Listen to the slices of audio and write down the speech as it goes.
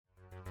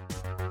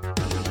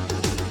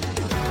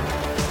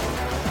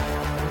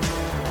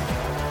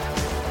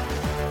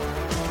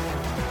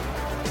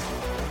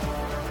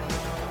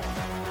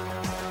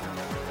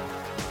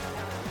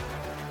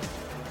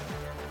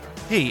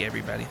Hey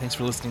everybody, thanks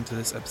for listening to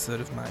this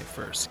episode of My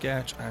First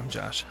Sketch. I'm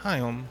Josh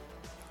Hyam.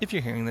 If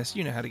you're hearing this,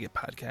 you know how to get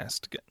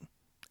podcasts.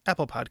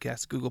 Apple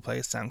Podcasts, Google Play,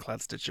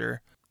 SoundCloud,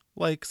 Stitcher.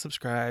 Like,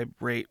 subscribe,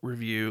 rate,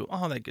 review,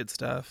 all that good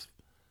stuff.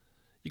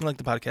 You can like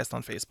the podcast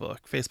on Facebook,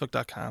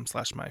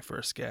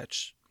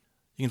 facebook.com/myfirstsketch.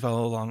 You can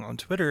follow along on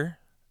Twitter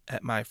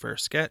at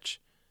myfirstsketch.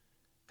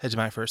 Head to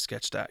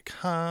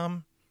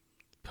myfirstsketch.com,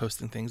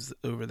 posting things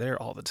over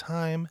there all the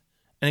time.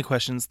 Any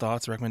questions,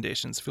 thoughts,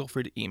 recommendations, feel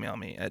free to email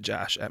me at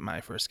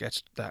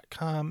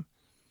josh@myfirstsketch.com,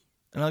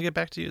 and I'll get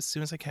back to you as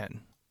soon as I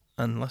can,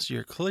 unless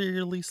you're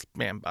clearly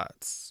spam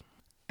bots.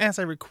 As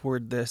I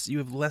record this, you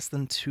have less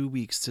than 2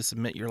 weeks to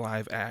submit your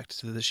live act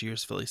to this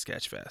year's Philly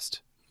Sketch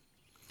Fest.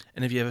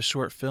 And if you have a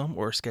short film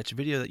or sketch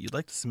video that you'd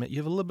like to submit, you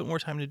have a little bit more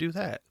time to do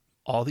that.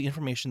 All the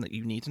information that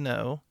you need to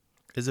know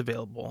is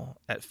available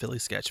at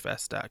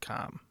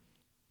phillysketchfest.com.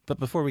 But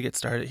before we get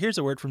started, here's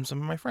a word from some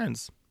of my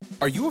friends.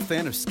 Are you a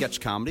fan of sketch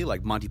comedy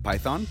like Monty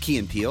Python, Key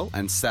and Peele,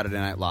 and Saturday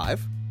Night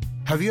Live?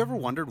 Have you ever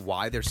wondered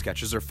why their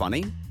sketches are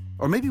funny?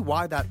 Or maybe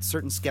why that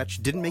certain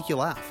sketch didn't make you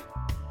laugh?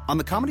 On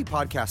the comedy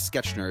podcast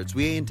Sketch Nerds,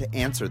 we aim to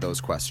answer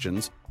those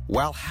questions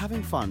while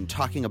having fun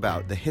talking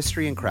about the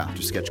history and craft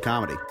of sketch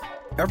comedy.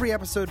 Every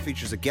episode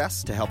features a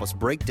guest to help us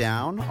break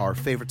down our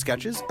favorite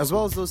sketches, as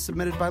well as those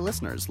submitted by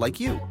listeners like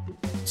you.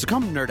 So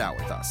come nerd out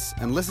with us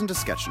and listen to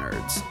Sketch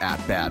Nerds at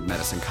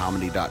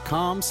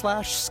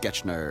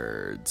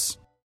badmedicinecomedy.com/sketchnerds.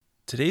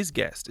 Today's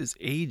guest is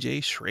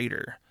AJ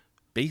Schrader,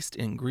 based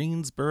in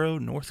Greensboro,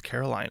 North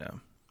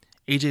Carolina.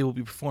 AJ will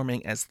be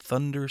performing as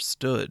Thunder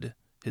Stood,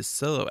 his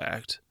solo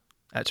act,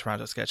 at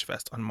Toronto Sketch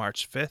Fest on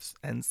March 5th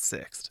and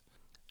 6th.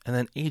 And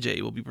then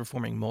AJ will be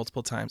performing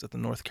multiple times at the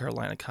North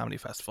Carolina Comedy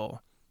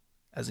Festival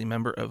as a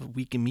member of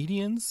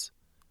Wikimedians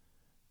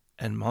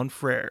and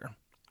Monfrere,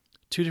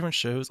 2 different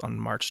shows on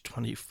March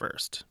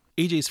 21st.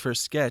 AJ's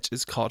first sketch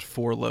is called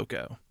Four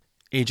Loko.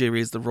 AJ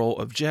reads the role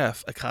of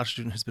Jeff, a college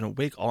student who's been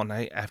awake all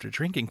night after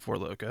drinking Four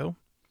Loko.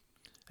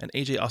 And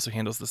AJ also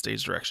handles the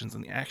stage directions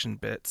and the action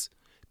bits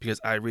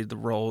because I read the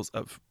roles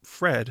of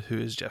Fred, who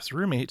is Jeff's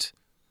roommate,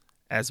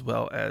 as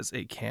well as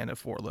a can of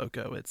Four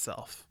Loko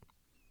itself.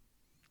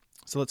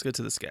 So let's go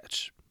to the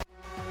sketch.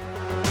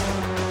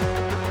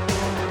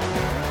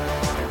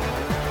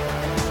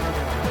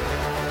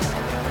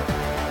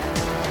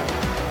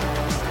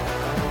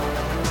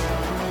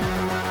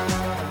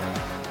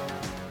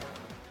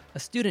 A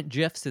student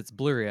Jeff sits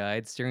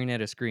blurry-eyed, staring at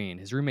a screen.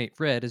 His roommate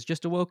Fred has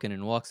just awoken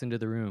and walks into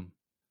the room.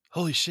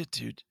 Holy shit,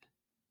 dude.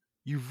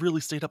 You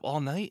really stayed up all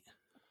night?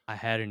 I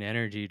had an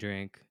energy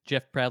drink.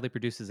 Jeff proudly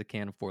produces a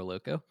can of Four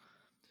Loko.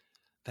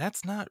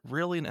 That's not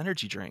really an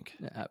energy drink.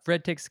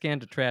 Fred takes a can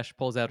to trash,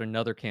 pulls out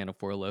another can of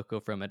Four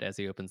Loko from it as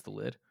he opens the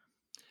lid.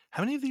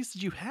 How many of these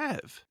did you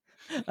have?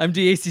 I'm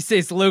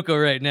DAC6 Loco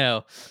right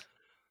now.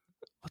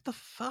 What the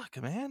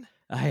fuck, man?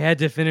 I had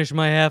to finish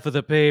my half of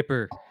the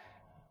paper.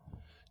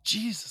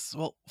 Jesus,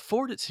 well,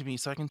 forward it to me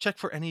so I can check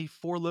for any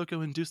Four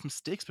Loko induced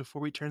mistakes before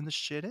we turn this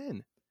shit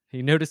in.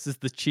 He notices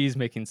the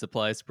cheese-making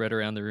supplies spread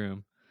around the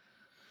room.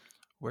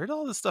 Where'd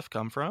all this stuff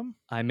come from?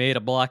 I made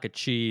a block of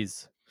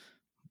cheese.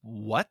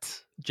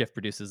 What? Jeff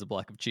produces a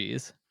block of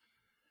cheese.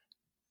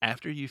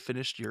 After you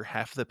finished your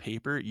half of the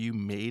paper, you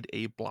made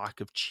a block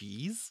of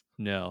cheese?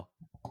 No.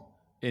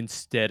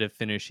 Instead of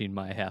finishing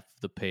my half of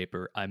the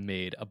paper, I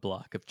made a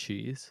block of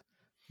cheese.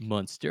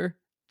 Munster.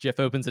 Jeff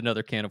opens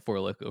another can of Four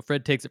Loko.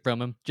 Fred takes it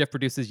from him. Jeff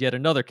produces yet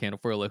another can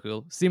of Four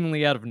Loko,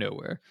 seemingly out of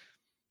nowhere.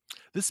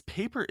 This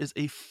paper is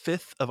a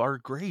fifth of our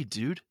grade,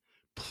 dude.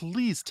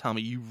 Please tell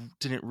me you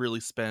didn't really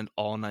spend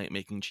all night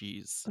making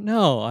cheese.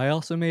 No, I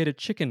also made a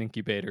chicken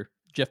incubator.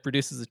 Jeff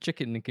produces a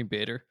chicken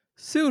incubator.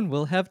 Soon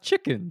we'll have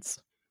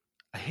chickens.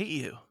 I hate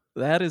you.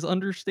 That is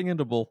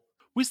understandable.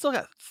 We still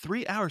got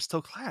 3 hours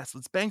till class.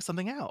 Let's bang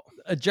something out.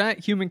 A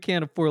giant human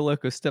can of Four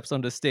Loko steps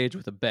onto stage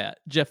with a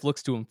bat. Jeff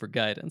looks to him for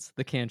guidance.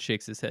 The can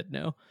shakes his head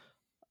no.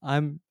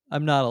 I'm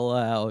not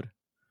allowed.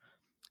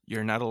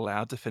 You're not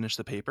allowed to finish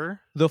the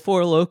paper? The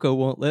Four Loko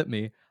won't let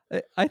me.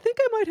 I think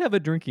I might have a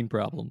drinking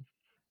problem.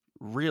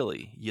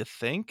 Really? You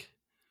think?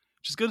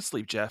 Just go to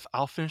sleep, Jeff.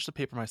 I'll finish the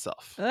paper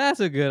myself. That's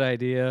a good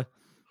idea.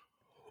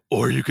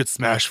 Or you could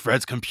smash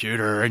Fred's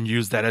computer and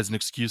use that as an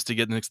excuse to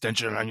get an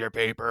extension on your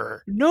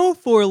paper. No,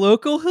 Four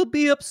Loko, he'll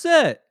be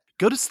upset.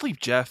 Go to sleep,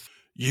 Jeff.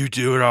 You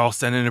do it, I'll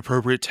send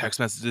inappropriate text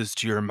messages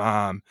to your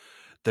mom.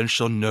 Then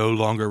she'll no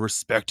longer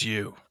respect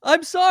you.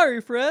 I'm sorry,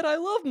 Fred. I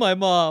love my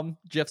mom.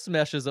 Jeff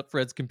smashes up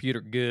Fred's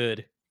computer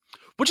good.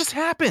 What just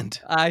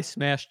happened? I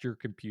smashed your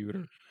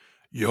computer.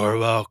 You're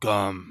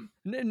welcome.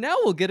 Now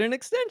we'll get an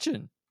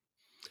extension.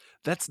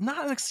 That's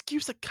not an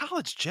excuse at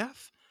college,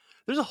 Jeff.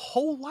 There's a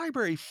whole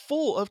library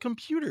full of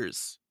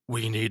computers.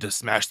 We need to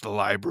smash the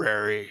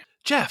library.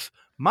 Jeff,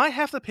 my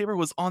half of the paper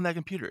was on that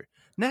computer.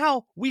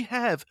 Now we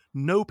have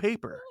no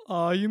paper.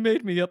 Aw, you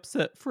made me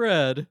upset,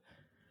 Fred.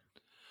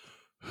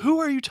 Who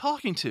are you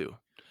talking to?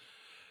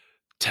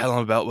 Tell him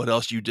about what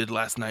else you did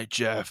last night,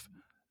 Jeff.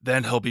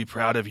 Then he'll be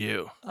proud of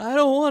you. I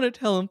don't want to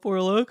tell him, Four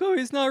Loko.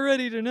 He's not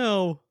ready to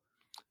know.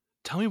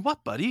 Tell me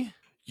what, buddy?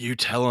 You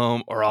tell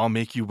him, or I'll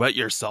make you wet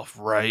yourself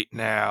right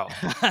now.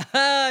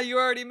 You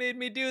already made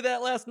me do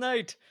that last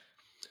night.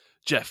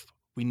 Jeff,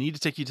 we need to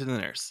take you to the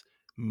nurse.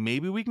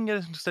 Maybe we can get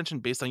an extension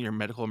based on your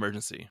medical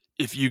emergency.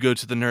 If you go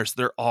to the nurse,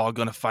 they're all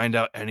gonna find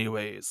out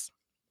anyways.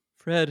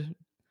 Fred,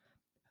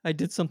 I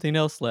did something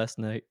else last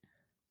night.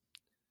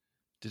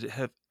 Did it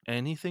have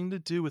anything to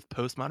do with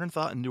postmodern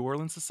thought in New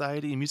Orleans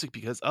society and music?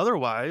 Because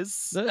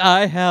otherwise,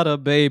 I had a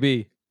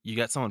baby. you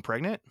got someone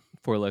pregnant?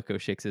 Four Loko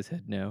shakes his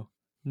head no.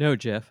 No,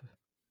 Jeff.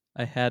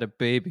 I had a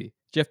baby.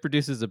 Jeff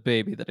produces a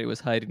baby that he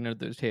was hiding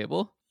under the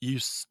table. You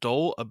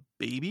stole a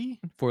baby?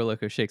 Four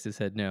Loko shakes his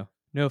head no.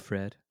 No,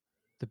 Fred.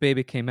 The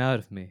baby came out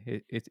of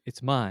me.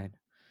 It's mine.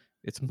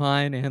 It's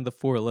mine and the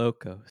Four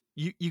Lokos.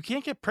 You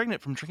can't get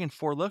pregnant from drinking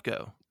Four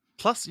Loko.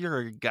 Plus, you're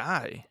a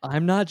guy.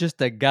 I'm not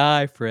just a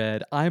guy,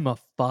 Fred. I'm a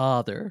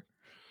father.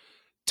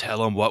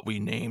 Tell him what we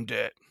named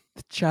it.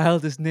 The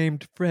child is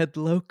named Fred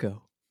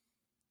Loko.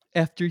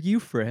 After you,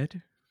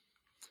 Fred.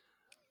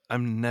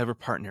 I'm never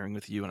partnering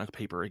with you on a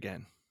paper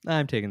again.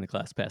 I'm taking the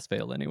class pass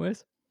fail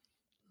anyways.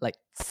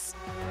 Lights.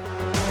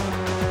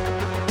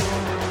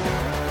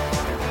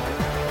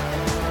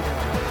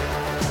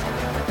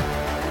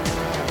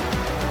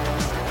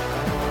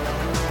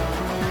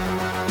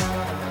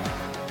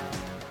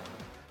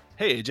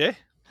 Hey, AJ.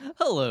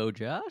 Hello,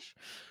 Josh.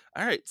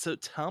 All right, so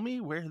tell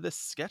me where this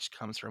sketch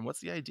comes from. What's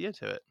the idea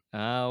to it?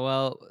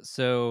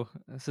 So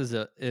this is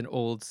an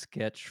old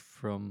sketch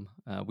from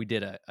we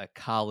did a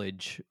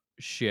college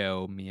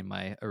show, me and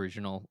my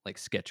original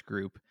sketch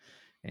group,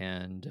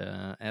 and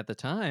at the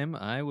time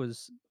I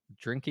was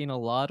drinking a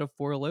lot of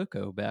Four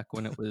Loko back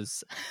when it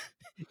was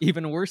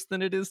even worse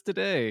than it is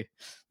today.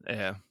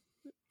 Yeah,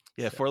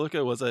 So- Four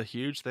Loko was a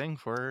huge thing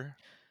for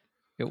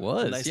It a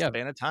was, nice yeah.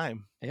 span of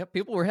time. Yep,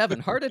 people were having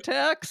heart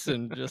attacks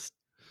and just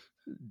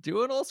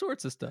doing all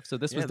sorts of stuff. So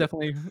this was Yeah,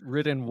 definitely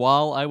written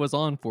while I was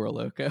on Four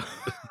Loko.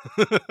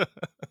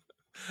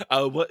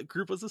 What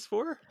group was this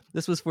for?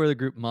 This was for the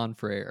group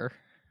Monfrere.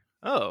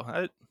 Oh,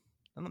 I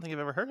don't think I've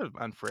ever heard of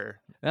Monfrere.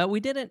 We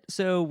didn't.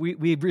 So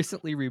we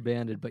recently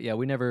rebanded, but yeah,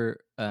 we never.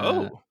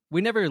 We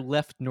never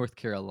left North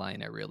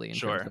Carolina really in terms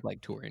Sure.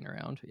 of touring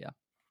around. Yeah.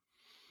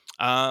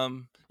 Yeah,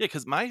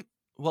 because my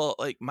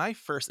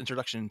first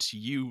introduction to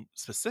you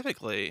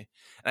specifically,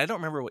 and I don't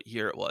remember what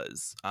year it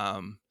was.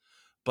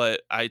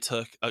 But I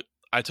took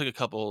a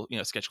couple,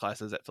 sketch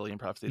classes at Philly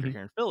Improv Theater Mhm.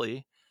 here in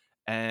Philly,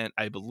 and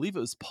I believe it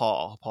was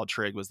Paul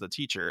Trigg was the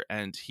teacher,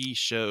 and he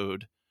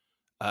showed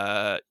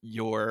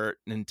your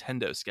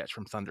Nintendo sketch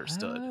from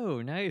Thunderstood,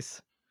 Oh,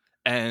 nice.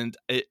 and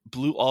it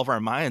blew all of our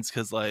minds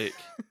because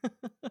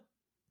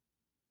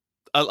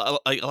a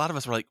lot of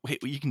us were like,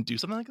 wait, you can do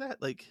something like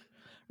that? Like,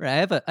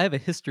 Right. I have a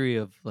history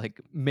of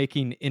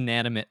making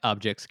inanimate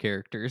objects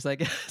characters, I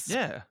guess.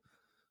 yeah.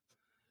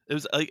 It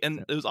was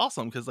and it was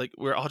awesome because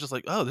we're all just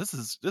like, oh, this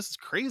is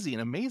crazy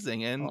and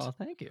amazing, and Oh,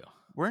 thank you.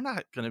 we're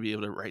not gonna be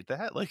able to write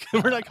that.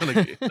 We're not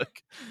gonna be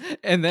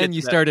And then get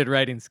you to that. started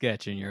writing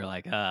sketch, and you're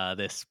like,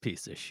 this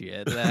piece of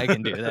shit. I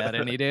can do that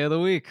any day of the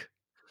week.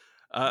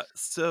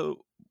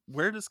 So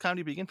where does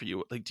comedy begin for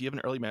you? Do you have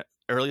an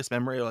earliest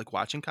memory of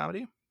watching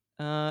comedy?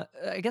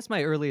 I guess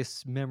my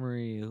earliest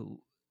memory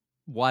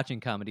watching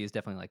comedy is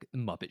definitely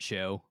Muppet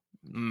Show,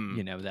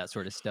 Mm. that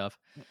sort of stuff.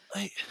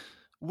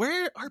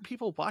 Where are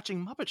people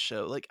watching Muppet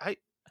Show?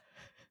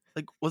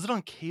 Was it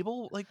on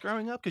cable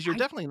growing up? Because you're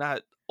definitely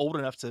not old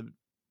enough to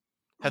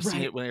have seen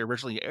Right. it when it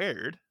originally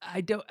aired. I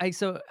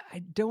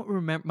don't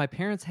remember. My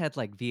parents had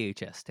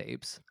VHS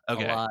tapes,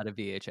 Okay. a lot of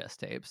VHS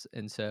tapes,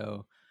 and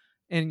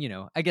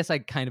I guess I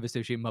kind of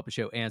associate Muppet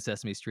Show and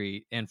Sesame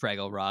Street and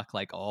Fraggle Rock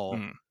all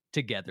Mm.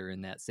 together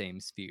in that same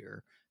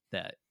sphere.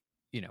 That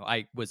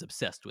I was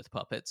obsessed with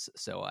puppets,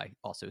 so I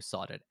also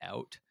sought it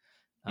out.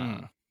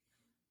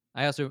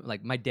 I also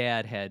my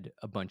dad had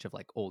a bunch of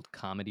old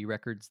comedy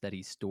records that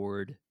he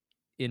stored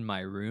in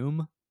my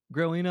room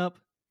growing up,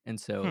 and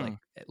so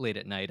late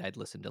at night I'd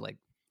listen to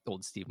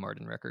old Steve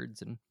Martin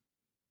records and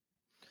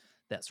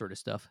that sort of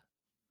stuff.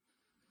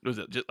 Was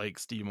it just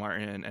Steve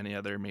Martin? Any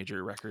other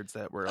major records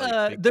that were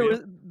big There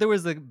for you? there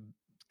was a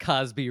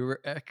Cosby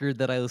record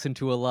that I listened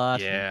to a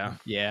lot. Yeah.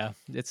 Yeah,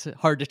 it's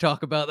hard to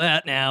talk about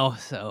that now.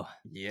 So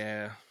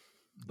Yeah.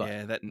 But-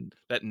 yeah,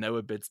 that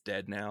Noah bit's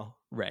dead now.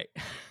 right.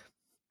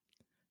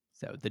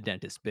 So the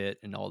dentist bit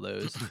and all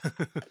those.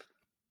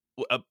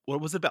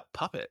 What was it about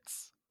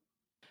puppets?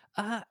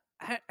 I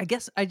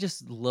guess I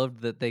just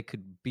loved that they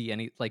could be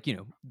any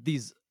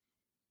these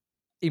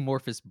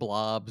amorphous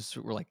blobs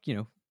or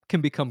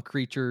can become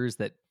creatures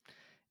that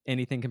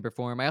anything can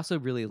perform. I also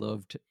really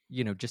loved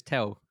just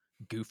how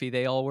goofy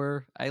they all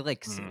were. I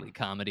like silly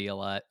comedy a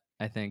lot,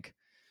 I think,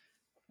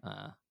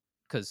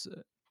 because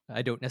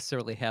I don't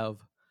necessarily have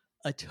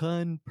a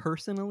ton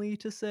personally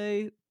to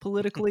say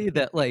politically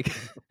that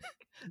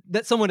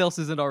that someone else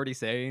isn't already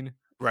saying.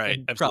 Right,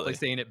 And absolutely. probably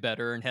saying it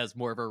better and has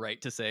more of a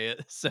right to say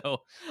it.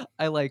 So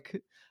I like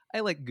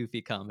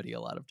goofy comedy a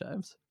lot of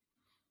times.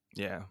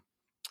 Yeah.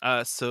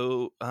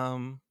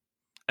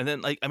 I And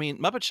then, like, I mean,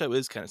 Muppet Show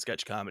is kind of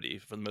sketch comedy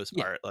for the most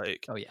Yeah. part.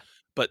 Like, Oh yeah.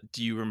 but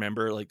do you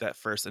remember like that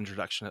first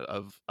introduction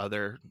of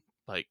other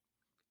like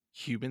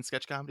human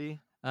sketch comedy?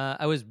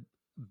 I was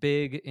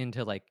big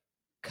into like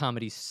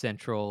Comedy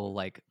Central,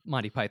 like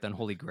Monty Python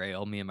Holy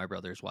Grail. Me and my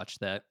brothers watched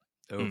that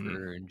Hmm.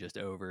 over and just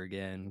over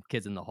again.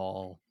 Kids in the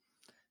Hall,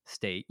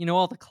 State,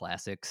 all the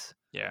classics.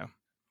 Yeah,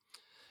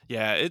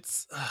 yeah.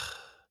 It's.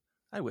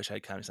 I wish I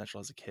had Comedy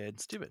Central as a kid.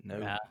 Stupid no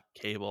Yeah.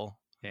 cable.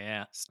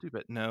 Yeah.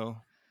 Stupid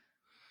no.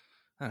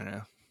 I don't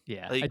know.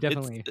 Yeah. I Like it's.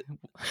 definitely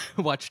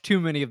watched too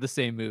many of the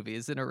same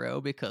movies in a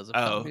row because of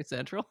Oh, Comedy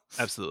Central.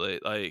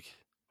 absolutely. Like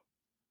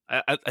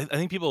I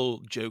think people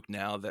joke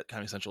now that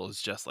Comedy Central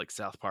is just like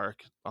South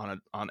Park on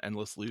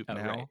endless loop Oh,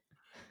 now, right.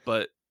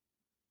 but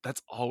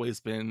that's always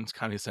been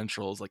Comedy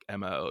Central's like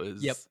MO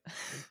Yep. is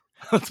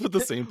let's put the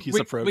same piece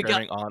of We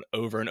got programming on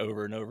over and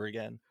over and over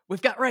again.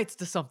 we've got rights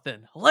to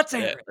something. Let's Yeah.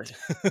 air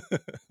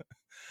it.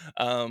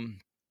 um,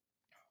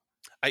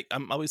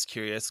 I'm always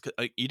curious.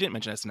 Like you didn't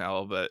mention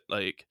SNL, but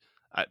like,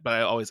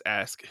 I always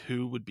ask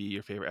who would be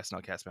your favorite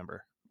SNL cast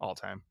member all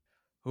time.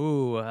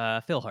 Ooh,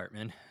 Phil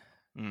Hartman.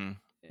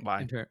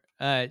 Why?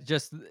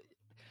 Just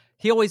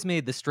he always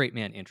made the straight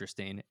man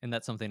interesting, and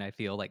that's something I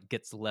feel like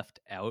gets left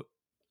out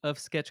of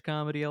sketch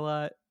comedy a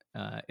lot.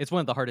 It's one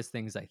of the hardest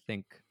things I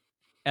think,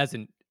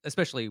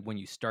 especially when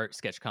you start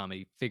sketch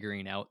comedy,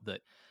 figuring out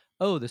that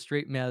the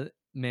straight man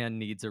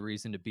needs a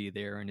reason to be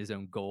there and his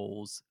own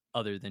goals,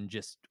 other than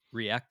just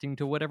reacting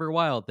to whatever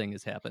wild thing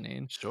is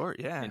happening. Sure.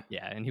 Yeah.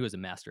 And he was a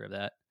master of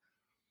that.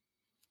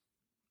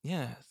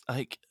 Yeah.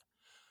 Like,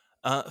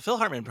 Phil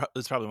Hartman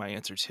is probably my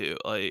answer too.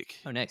 Like,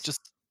 Oh, nice.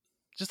 just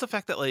the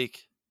fact that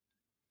like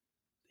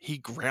he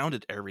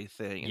grounded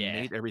everything and Yeah.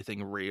 made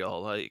everything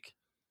real. Like,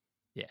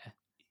 Yeah.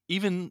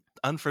 even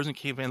Unfrozen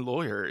Caveman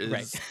Lawyer is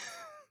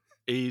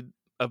Right.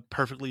 a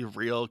perfectly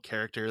real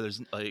character. There's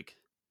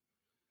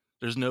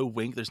no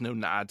wink, there's no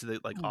nod to the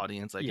like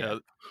audience. Like, Yeah.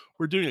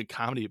 we're doing a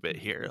comedy bit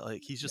here.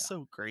 Like, he's just Yeah.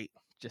 so great.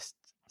 Just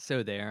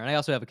so there. And I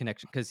also have a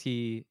connection because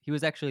he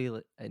was actually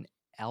an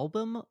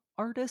album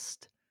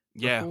artist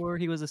Yeah. before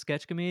he was a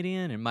sketch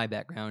comedian, and my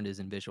background is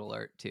in visual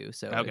art too.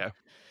 So Okay.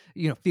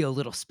 feel a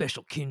little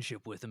special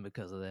kinship with him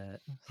because of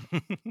that.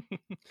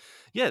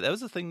 Yeah, that was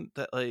the thing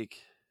that like,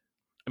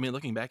 I mean,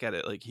 looking back at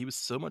it, like he was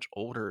so much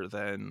older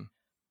than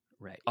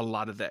Right. a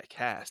lot of that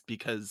cast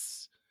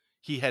because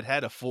he had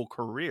a full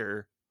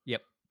career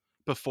Yep.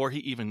 before he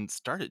even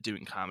started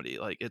doing comedy.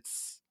 Like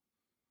it's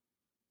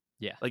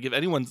Yeah. like if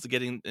anyone's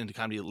getting into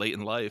comedy late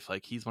in life,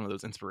 like he's one of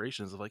those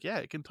inspirations of like, yeah,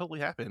 it can totally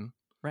happen.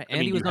 Right. I And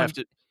mean, he was you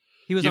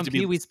have to be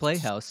Pee Wee's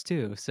Playhouse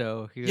too.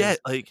 So he yeah, was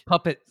like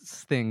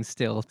puppets thing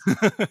still.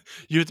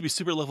 you have to be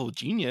super level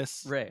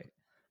genius Right.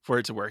 for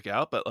it to work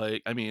out. But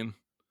like, I mean,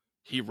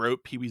 he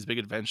wrote Pee-wee's Big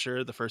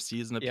Adventure, the first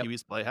season of Yep.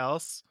 Pee-wee's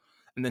Playhouse,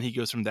 and then he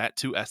goes from that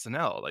to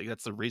SNL. Like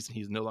that's the reason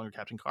he's no longer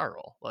Captain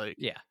Carl. Like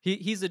Yeah.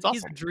 He's a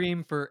awesome.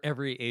 dream for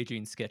every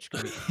aging sketch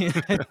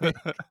comedian.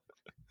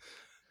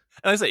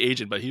 And I say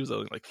agent, but he was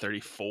only like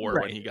 34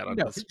 when Right. he got on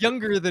No, this.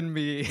 younger than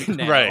me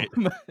now. Right.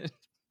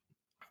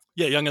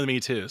 Yeah, younger than me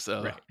too.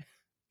 So Right.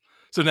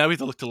 so now we have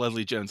to look to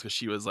Leslie Jones because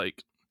she was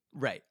like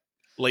Right.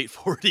 late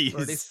 40s.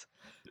 40s.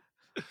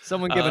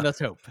 Someone giving us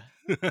hope.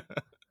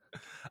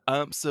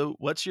 So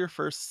what's your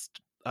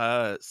first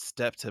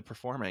step to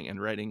performing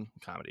and writing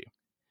comedy?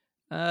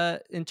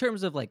 In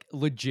terms of like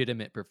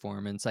legitimate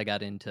performance, I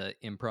got into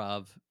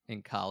improv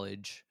in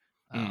college.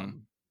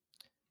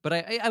 But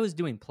I was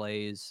doing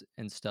plays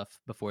and stuff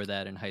before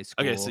that in high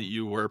school. Okay, so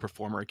you were a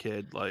performer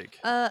kid, like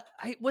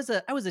I was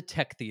a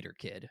tech theater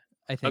kid,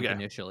 I think, Okay.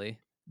 initially.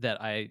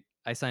 That I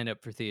signed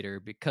up for theater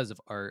because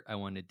of art. I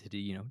wanted to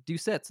do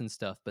sets and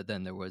stuff, but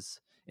then there was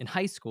in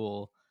high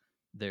school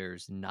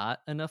there's not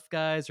enough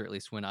guys, or at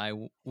least when I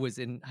was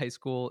in high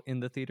school,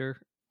 in the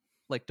theater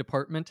like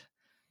department.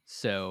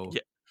 So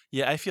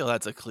yeah, I feel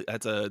that's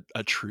a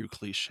true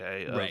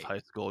cliche of Right. high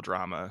school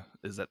drama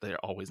is that they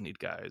always need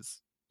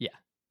guys. yeah.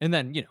 And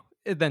then,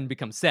 it then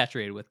becomes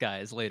saturated with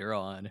guys later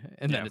on,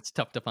 and then Yeah. it's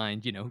tough to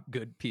find,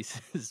 good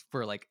pieces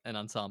for like an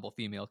ensemble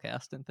female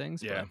cast and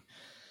things. Yeah.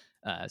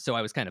 But so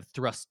I was kind of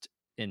thrust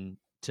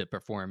into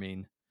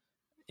performing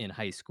in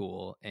high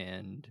school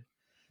and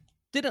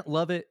didn't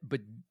love it, but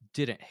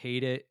didn't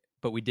hate it.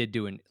 But we did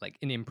do an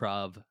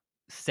improv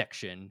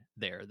section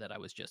there that I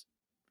was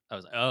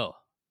like, oh,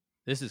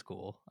 this is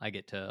cool. I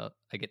get to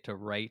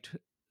write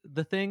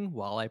the thing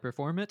while I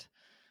perform it,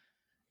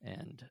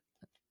 and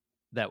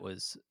that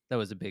was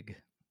a big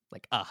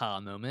like aha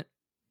moment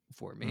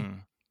for me.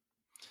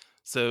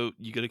 So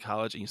you go to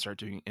college and you start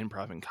doing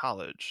improv in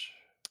college.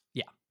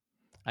 Yeah,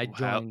 I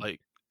joined.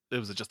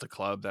 Was it just a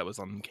club that was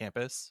on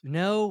campus?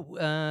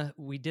 No,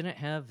 we didn't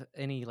have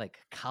any like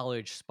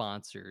college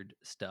sponsored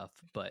stuff,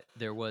 but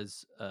there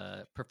was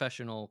a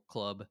professional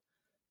club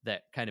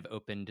that kind of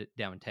opened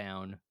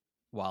downtown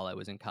while I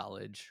was in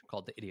college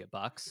called the Idiot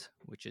Box,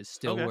 which is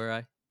still Okay.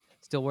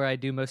 where I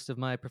do most of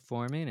my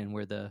performing and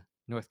where the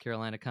North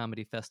Carolina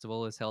Comedy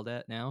Festival is held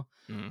at now.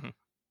 Mm-hmm.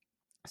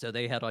 So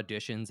they had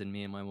auditions, and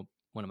me and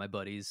one of my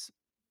buddies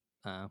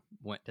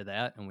went to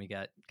that, and we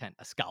got kind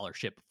of a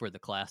scholarship for the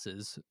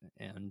classes,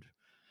 and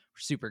we're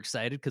super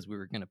excited because we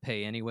were going to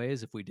pay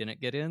anyways if we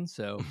didn't get in.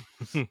 So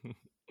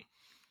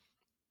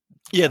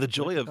Yeah, that's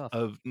the how it joy took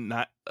off.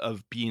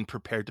 of being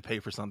prepared to pay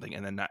for something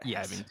and then not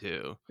Yes. having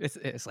to.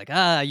 It's like,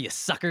 you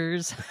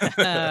suckers.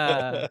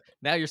 Now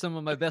you're some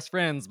of my best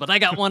friends, but I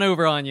got one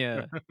over on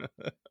you.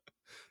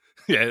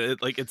 Yeah,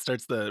 it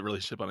starts the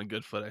relationship on a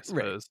good foot, I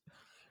suppose.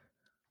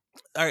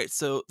 All right,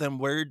 so then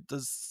where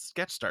does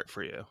sketch start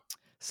for you?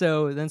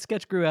 So then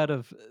sketch grew out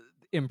of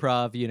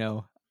improv,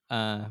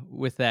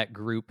 with that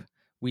group.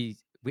 We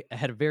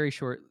had a very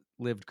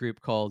short-lived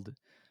group called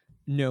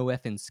No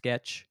Effin'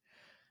 Sketch.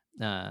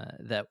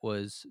 That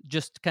was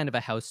just kind of a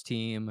house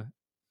team,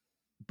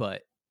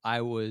 but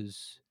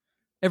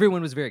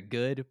everyone was very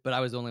good, but I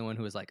was the only one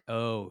who was like,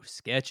 oh,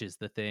 sketch is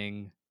the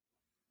thing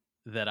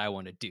that I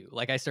want to do.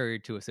 Like, I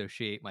started to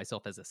associate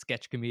myself as a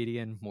sketch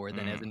comedian more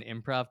than as an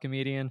improv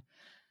comedian.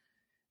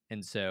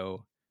 And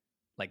so,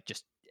 like,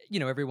 just,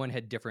 everyone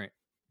had different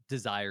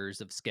desires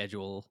of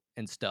schedule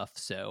and stuff.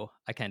 So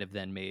I kind of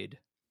then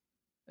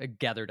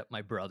gathered up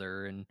my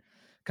brother and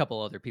a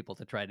couple other people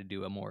to try to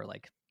do a more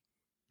like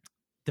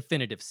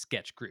definitive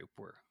sketch group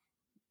where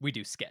we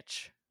do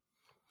sketch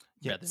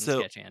rather than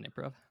sketch and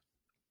improv.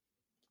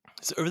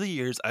 So over the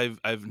years,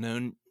 I've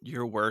known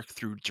your work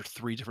through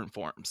 3 different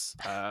forms: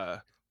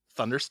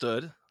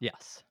 Thunderstood,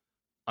 Yes,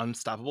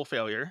 Unstoppable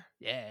Failure,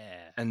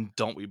 yeah, and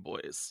Don't We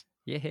Boys.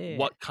 yeah.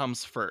 What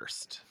comes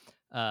first?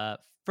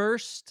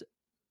 First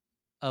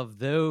of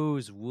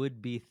those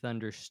would be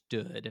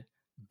Thunderstood,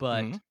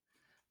 but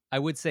I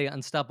would say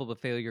Unstoppable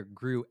Failure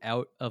grew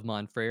out of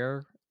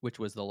Monfrere, which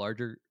was the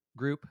larger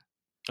group.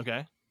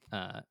 Okay.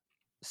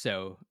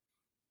 So,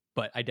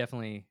 but I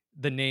definitely,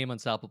 the name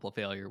Unstoppable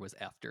Failure was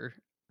after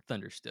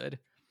Thunderstood.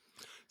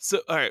 So,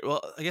 all right.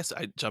 Well, I guess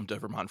I jumped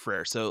over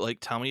Monfrere. So, like,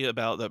 tell me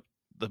about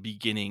the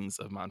beginnings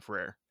of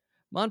Monfrere.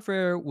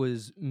 Monfrere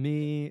was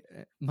me,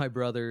 my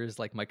brothers,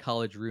 like my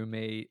college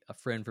roommate, a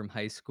friend from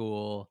high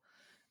school.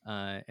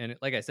 And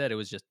like I said, it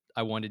was just,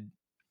 I wanted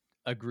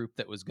a group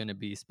that was going to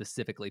be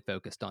specifically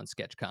focused on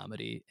sketch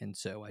comedy. And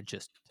so I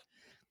just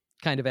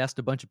kind of asked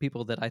a bunch of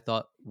people that I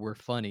thought were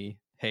funny,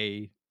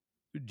 hey,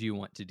 do you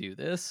want to do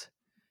this?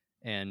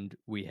 And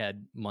we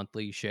had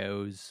monthly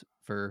shows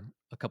for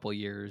a couple of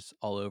years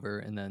all over.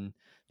 And then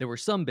there were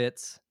some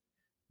bits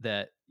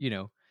that,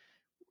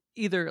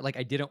 either like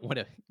I didn't want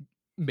to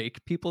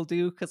make people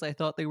do because I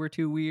thought they were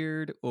too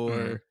weird,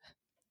 or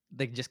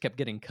they just kept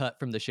getting cut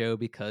from the show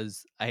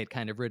because I had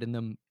kind of written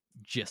them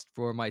just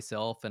for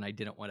myself and I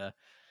didn't want to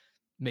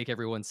make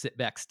everyone sit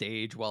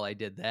backstage while I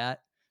did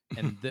that.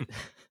 And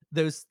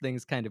those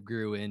things kind of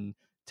grew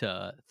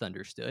into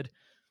Thunderstood.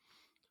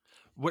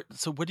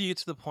 So where do you get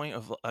to the point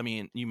of, I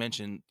mean, you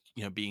mentioned,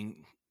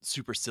 being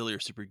super silly or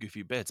super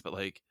goofy bits, but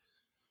like,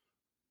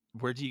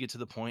 where do you get to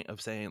the point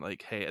of saying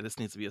like, hey, this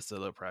needs to be a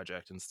solo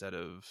project instead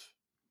of,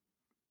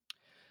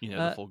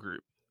 the full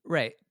group?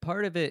 Right.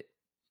 Part of it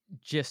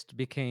just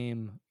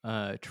became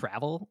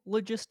travel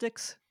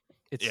logistics.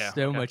 It's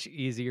so much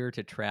easier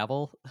to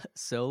travel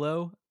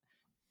solo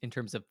in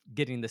terms of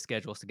getting the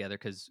schedules together,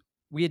 because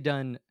we had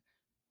done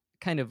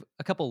kind of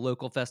a couple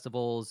local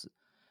festivals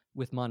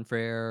with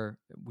Monfrere.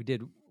 We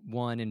did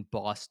one in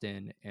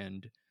Boston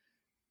and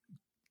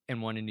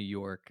one in New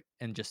York,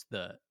 and just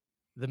the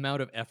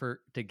amount of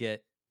effort to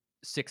get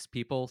 6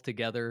 people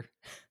together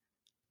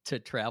to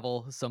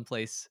travel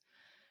someplace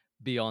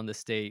beyond the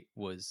state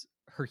was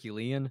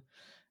Herculean.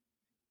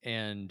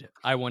 And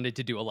I wanted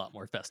to do a lot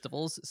more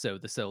festivals, so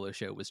the solo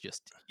show was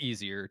just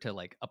easier to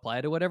like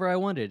apply to whatever I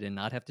wanted and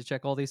not have to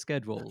check all these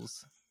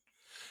schedules.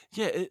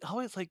 Yeah, it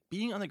always, like,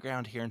 being on the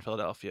ground here in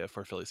Philadelphia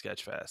for Philly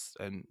Sketch Fest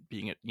and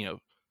being at,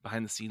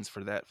 behind the scenes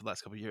for that for the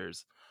last couple of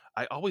years,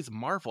 I always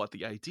marvel at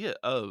the idea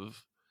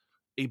of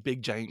a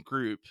big giant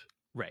group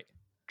Right.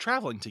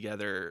 traveling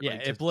together. Yeah,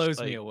 like, it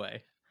blows me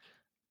away.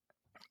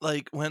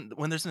 Like when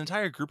there's an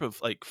entire group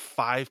of like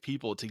 5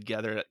 people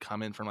together that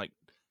come in from like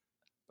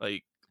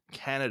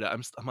Canada,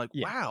 I'm like,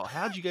 wow,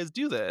 how'd you guys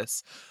do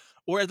this?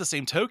 Or at the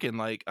same token,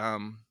 like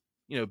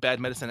Bad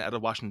Medicine out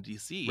of Washington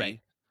D.C.,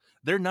 Right.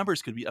 their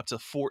numbers could be up to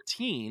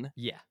 14.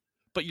 Yeah.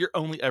 But you're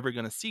only ever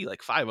going to see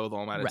like 5 of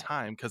them at a Right.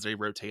 time because they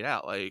rotate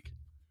out. Like,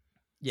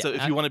 Yeah, so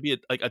if you want to be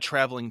a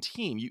traveling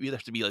team, you either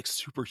have to be like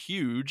super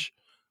huge,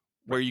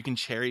 where you can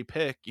cherry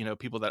pick,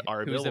 people that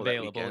are who's available,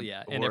 available, that weekend,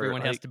 yeah, and or,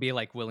 everyone has like, to be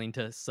like willing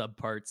to sub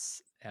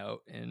parts out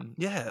and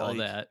all like,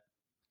 that.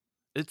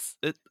 It's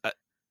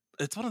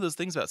one of those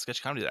things about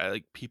sketch comedy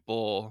that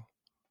people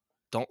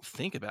don't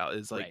think about,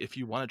 is like, Right. if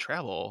you want to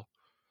travel,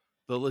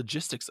 the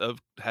logistics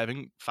of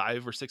having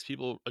 5 or 6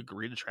 people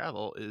agree to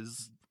travel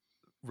is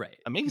Right.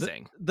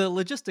 amazing. The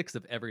logistics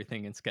of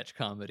everything in sketch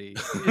comedy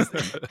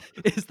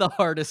is the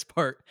hardest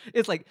part.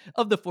 It's like,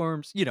 of the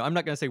forms, I'm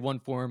not going to say one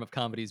form of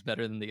comedy is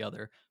better than the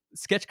other.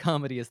 Sketch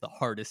comedy is the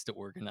hardest to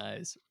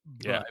organize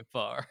by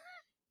far.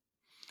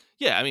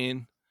 Yeah, I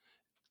mean,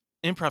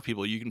 improv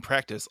people, you can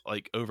practice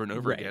like over and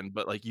over Right. again,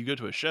 but like you go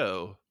to a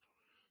show,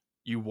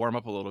 you warm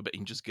up a little bit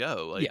and just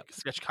go. Like Yep.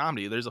 sketch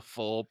comedy, there's a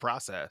full There's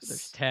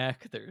process.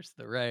 tech, there's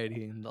the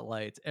writing, the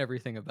lights,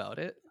 everything about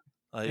it.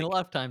 And a Like,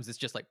 lot of times it's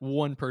just like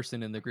one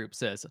person in the group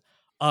says,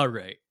 "All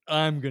right,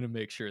 I'm gonna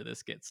make sure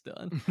this gets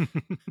done."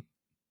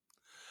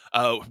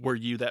 were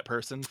you that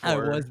person I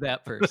for? was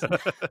that person.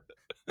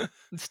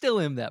 Still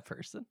am that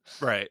person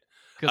Right.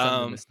 because I'm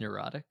the Um, most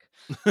neurotic.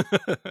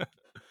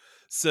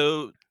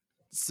 so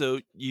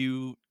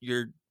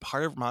you're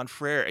part of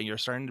Montfrere and you're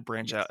starting to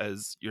branch Yes. out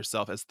as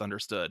yourself as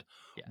Thunderstood.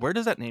 Yeah. Where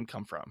does that name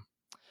come from?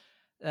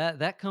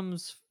 That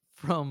comes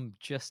from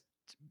just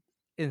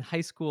in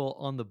high school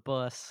on the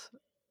bus.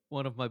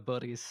 One of my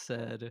buddies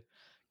said,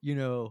 you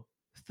know,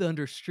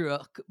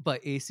 Thunderstruck by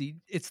AC.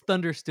 It's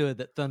Thunderstood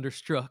that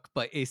Thunderstruck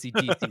by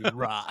AC/DC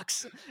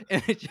rocks.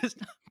 And it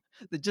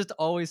just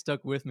always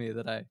stuck with me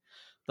that I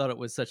thought it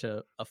was such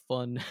a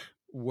fun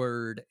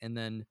word. And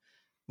then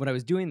when I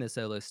was doing the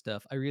solo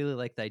stuff, I really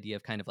liked the idea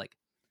of kind of like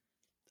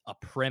a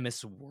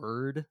premise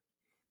word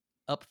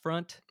up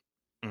front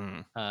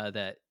Mm,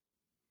 that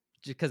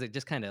because it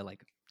just kind of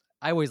like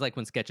I always like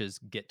when sketches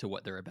get to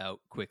what they're about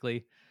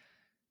quickly.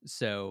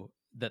 So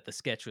that the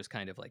sketch was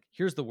kind of like,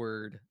 here's the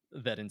word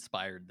that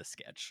inspired the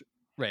sketch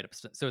right up.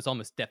 So it's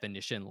almost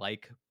definition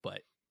like,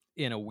 but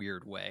in a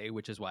weird way,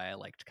 which is why I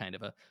liked kind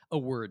of a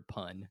word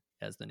pun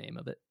as the name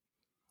of it.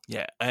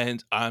 yeah,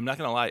 and I'm not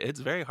gonna lie, it's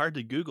very hard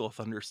to Google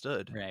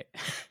Thunderstood. Right.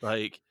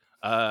 Like,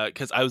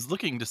 because I was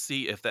looking to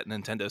see if that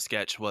Nintendo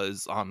sketch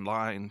was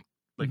online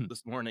like Mhm.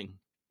 this morning,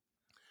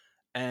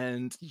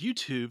 and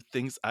YouTube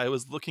thinks I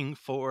was looking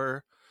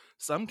for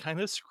some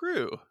kind of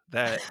screw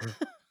that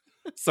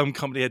some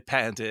company had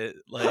patented.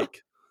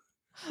 Like,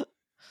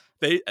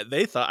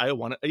 they thought I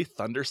wanted a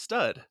Thunder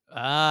Stud.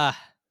 Ah,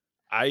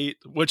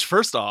 Which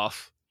first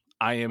off,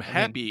 I am I mean,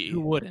 happy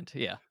who wouldn't?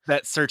 Yeah.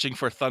 that searching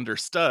for Thunder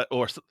Stud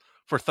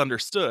for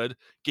Thunderstood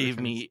gave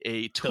Returns me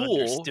a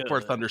tool for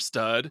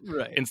Thunderstud. Thunderstud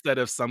Right. instead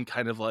of some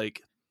kind of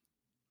like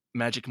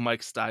Magic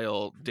Mike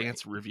style Right.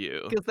 dance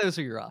review. Because those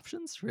are your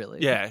options,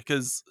 really. Yeah,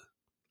 because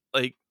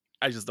like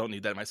I just don't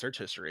need that in my search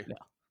history.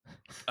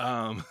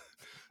 No.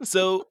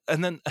 So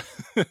and then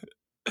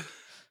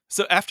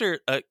so after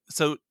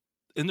so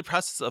in the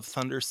process of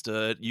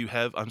Thunderstood, you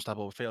have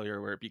Unstoppable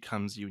Failure where it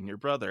becomes you and your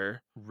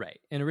brother. Right.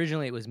 And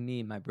originally it was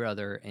me, my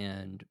brother,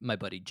 and my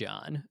buddy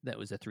John. That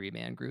was a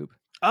 3-man group.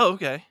 Oh,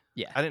 okay.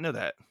 Yeah. I didn't know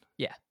that.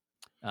 Yeah.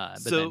 But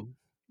So then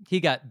he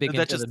got big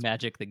that into the just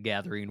Magic the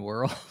Gathering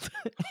world.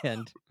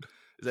 And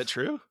is that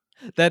true?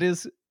 that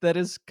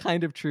is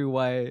kind of true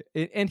why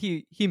and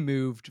he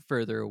moved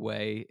further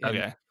away. And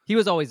Okay. he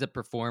was always a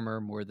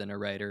performer more than a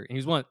writer. And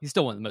he's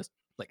still one of the most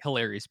like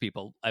hilarious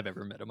people I've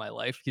ever met in my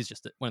life. He's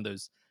just one of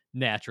those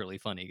naturally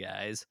funny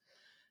guys.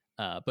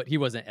 But he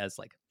wasn't as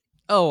like,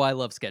 oh, I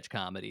love sketch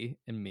comedy,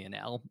 and me and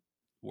Al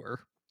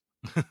were.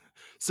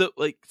 So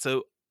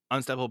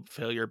Unstoppable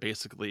Failure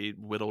basically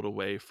whittled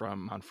away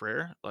from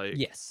Montfrere. Like,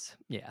 Yes.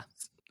 Yeah.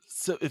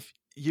 so if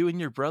you and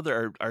your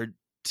brother are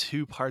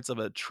two parts of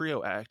a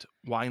trio act,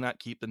 why not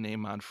keep the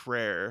name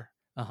Montfrere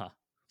Uh-huh.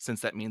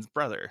 since that means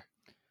brother?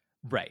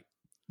 Right.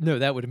 No,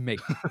 that would make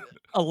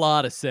a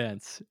lot of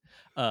sense.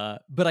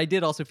 But I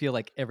did also feel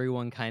like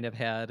everyone kind of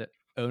had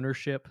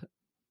ownership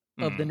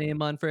of the Mm. name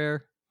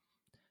Montfrere.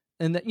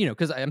 And that,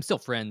 because I'm still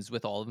friends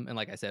with all of them. And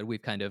like I said,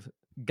 we've kind of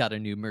got a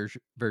new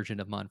version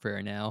of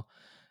Montfrere now.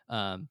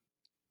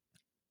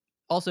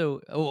 Also,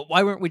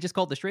 why weren't we just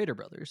called the Schrader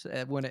Brothers?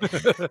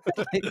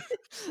 Like,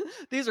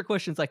 these are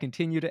questions I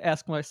continue to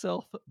ask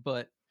myself,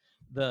 but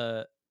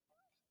I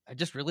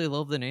just really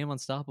love the name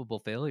Unstoppable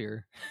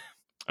Failure.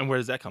 And where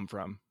does that come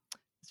from?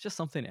 It's just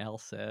something Al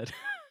said,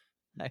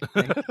 I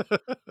think,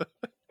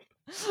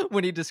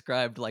 when he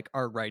described like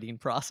our writing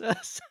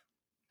process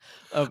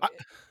of I-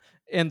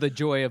 and the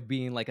joy of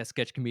being like a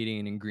sketch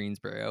comedian in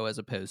Greensboro as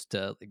opposed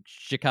to like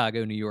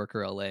Chicago, New York,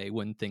 or LA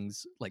when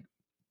things like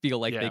feel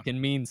like they Yeah. can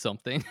mean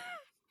something.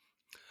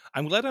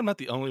 I'm glad I'm not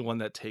the only one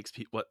that takes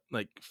what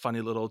like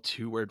funny little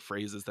 2-word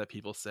phrases that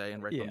people say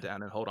and write them Yeah.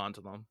 down and hold on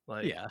to them.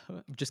 Like, Yeah,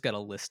 I've just got a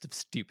list of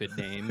stupid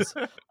names.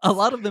 A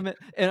lot of them,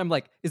 and I'm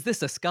like, is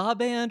this a ska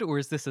band or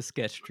is this a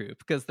sketch troupe?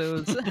 Because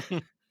those,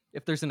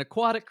 if there's an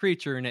aquatic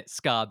creature in it,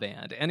 ska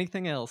band.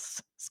 Anything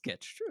else,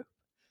 sketch troupe.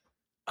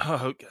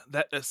 Oh,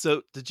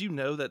 so did you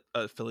know that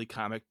a Philly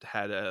comic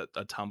had a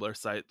Tumblr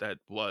site that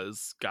was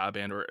ska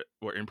band or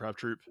improv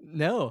troupe?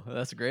 No,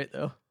 that's great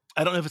though.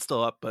 I don't know if it's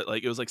still up, but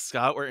like it was like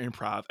ska or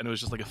improv, and it was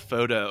just like a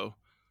photo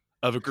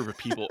of a group of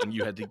people, and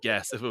you had to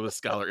guess if it was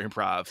ska or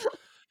improv.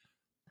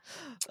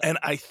 And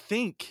I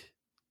think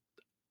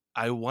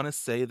I want to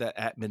say that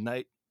At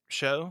Midnight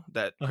show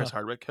that Chris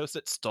Hardwick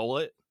hosted stole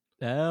it,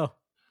 Oh,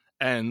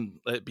 and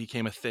it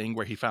became a thing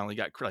where he finally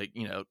got like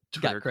Twitter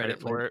got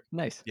credit for it.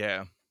 Nice.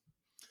 Yeah,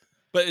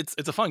 but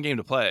it's a fun game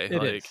to play. It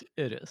like, is.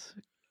 It is.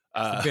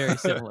 uh, Very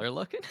similar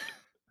looking.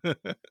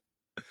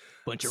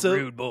 Bunch of So-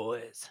 rude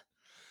boys.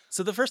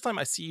 So the first time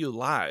I see you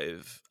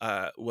live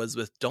was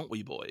with Don't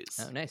We Boys.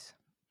 Oh, nice.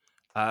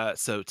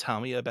 So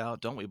tell me about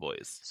Don't We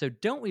Boys. So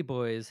Don't We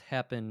Boys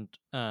happened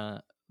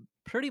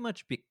pretty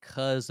much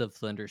because of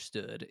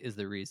Thunderstood is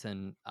the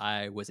reason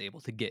I was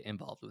able to get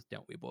involved with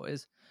Don't We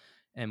Boys.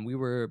 And we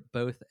were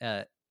both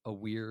at a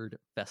weird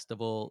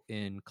festival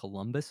in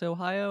Columbus,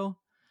 Ohio,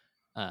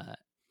 uh,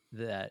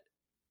 that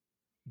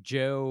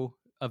Joe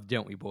of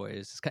Don't We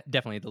Boys is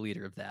definitely the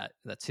leader of that.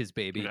 That's his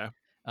baby. Okay.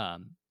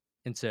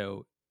 And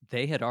so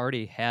they had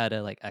already had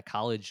a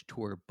college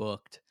tour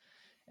booked,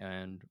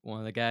 and one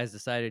of the guys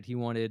decided he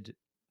wanted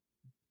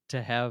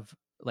to have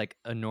like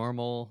a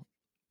normal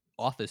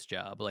office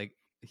job. Like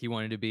he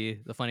wanted to be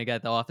the funny guy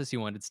at the office. He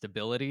wanted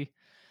stability.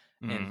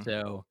 And Mm.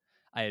 so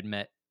I had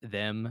met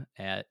them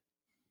at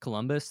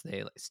Columbus.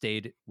 They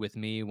stayed with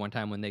me one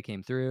time when they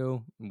came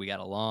through, and we got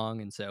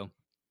along. And so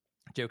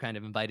Joe kind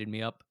of invited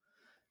me up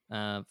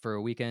for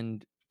a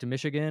weekend to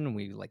Michigan, and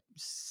we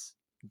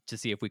to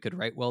see if we could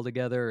write well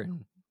together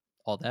and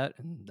all that.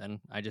 And then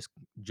I just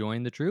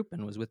joined the troupe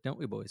and was with Don't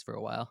We Boys for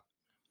a while.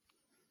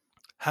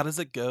 How does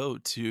it go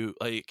to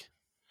like?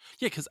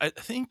 Yeah, because I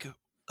think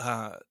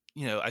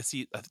I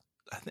see. I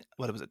think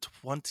what was it?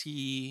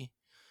 20.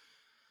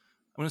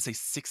 I want to say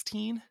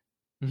 16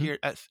 Mhm. here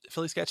at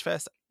Philly Sketch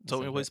Fest. Don't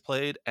We sounds Boys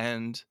played,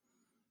 and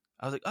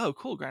I was like, oh,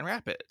 cool, Grand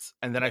Rapids.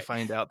 And then I Right.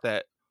 find out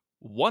that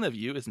one of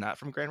you is not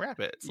from Grand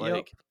Rapids. Yep.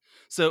 Like,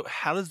 so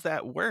how does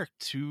that work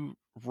to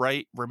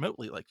write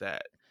remotely like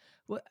that?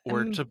 Well,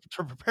 Or to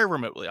prepare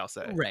remotely, I'll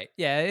say. right.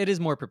 Yeah, it is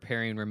more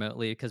preparing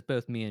remotely because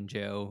both me and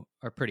Joe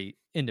are pretty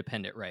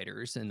independent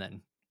writers. And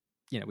then,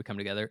 we come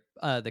together.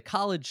 The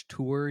college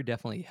tour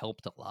definitely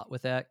helped a lot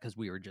with that because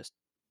we were just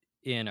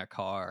in a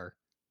car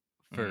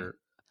for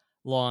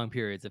long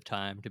periods of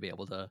time to be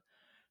able to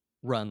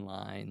run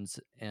lines.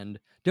 And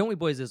Don't We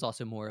Boys is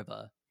also more of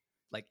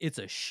it's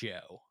a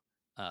show,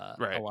 a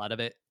Right. lot of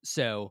it.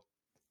 So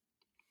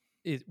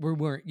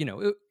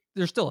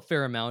there's still a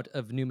fair amount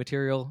of new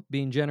material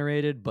being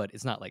generated, but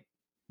it's not like,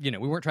 we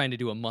weren't trying to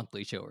do a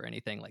monthly show or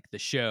anything. Like the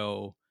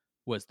show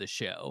was the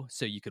show,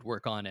 so you could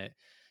work on it.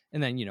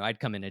 And then, I'd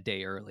come in a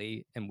day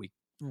early and we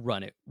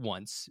run it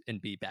once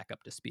and be back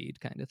up to speed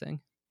kind of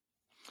thing.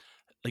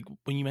 Like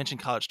when you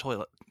mentioned college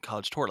tour,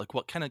 like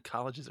what kind of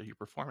colleges are you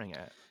performing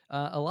at?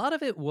 A lot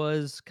of it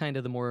was kind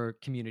of the more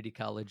community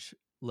college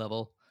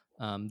level.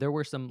 There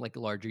were some like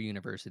larger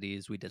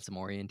universities. We did some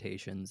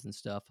orientations and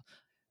stuff.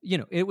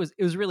 It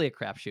was really a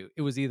crapshoot.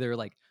 It was either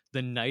like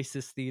the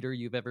nicest theater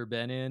you've ever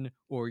been in,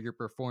 or you're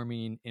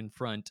performing in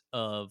front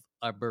of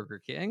a Burger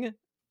King,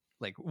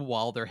 like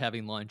while they're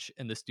having lunch,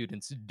 and the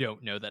students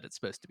don't know that it's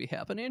supposed to be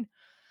happening.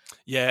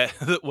 Yeah,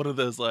 one of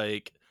those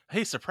like,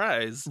 hey,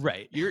 surprise!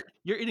 Right. You're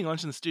eating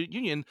lunch in the student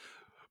union,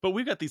 but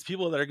we've got these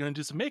people that are going to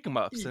do some make-em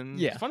ups and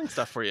Yeah. funny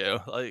stuff for you.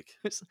 Like,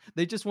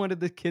 They just wanted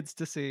the kids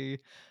to see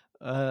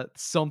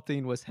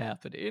something was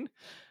happening.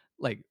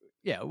 Like,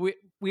 yeah,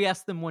 we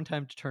asked them one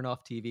time to turn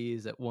off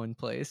TVs at one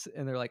place,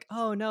 and they're like,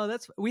 "Oh no,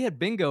 we had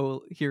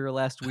bingo here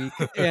last week,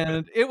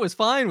 and it was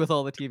fine with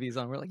all the TVs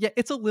on." We're like, "Yeah,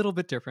 it's a little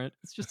bit different.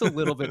 It's just a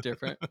little bit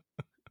different."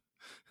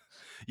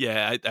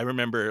 yeah, I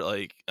remember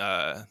like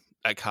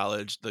at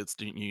college, the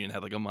student union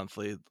had like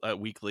a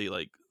weekly,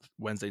 like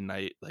Wednesday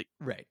night, like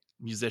Right.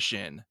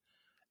 musician,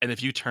 and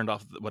if you turned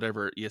off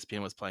whatever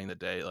ESPN was playing the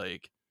day,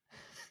 like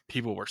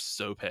people were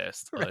so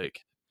pissed. Right.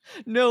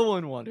 No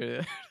one wanted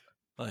it.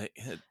 Like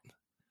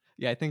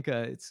Yeah, I think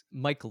it's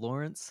Mike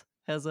Lawrence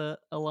has a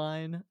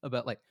line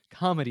about like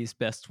comedy's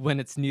best when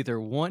it's neither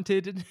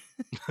wanted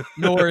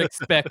nor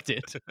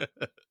expected.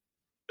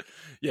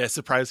 yeah,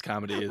 surprise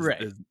comedy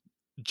Right. is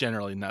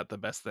generally not the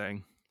best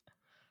thing,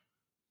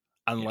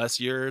 unless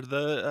you're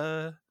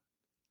the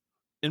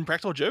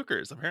Impractical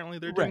Jokers. Apparently,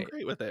 they're doing Right.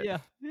 great with it.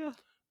 Yeah.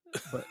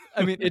 But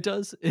I mean, it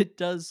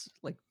does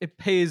like it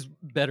pays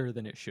better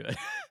than it should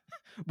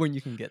when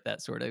you can get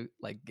that sort of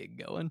like gig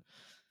going.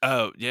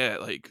 Oh yeah,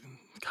 like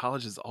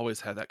colleges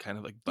always had that kind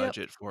of like Yep.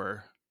 budget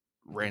for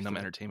random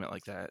entertainment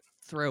like that.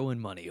 Throwing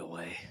money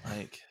away.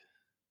 Like,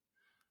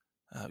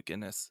 oh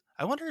goodness,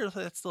 I wonder if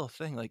that's still a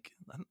thing. Like,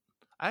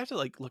 I have to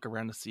like look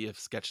around to see if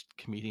sketch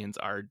comedians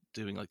are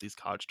doing like these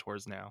college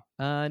tours now.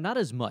 Not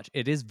as much.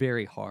 It is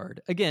very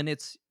hard. Again,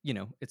 it's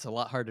it's a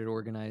lot harder to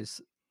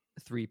organize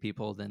 3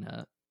 people than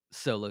a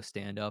solo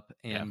stand up,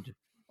 and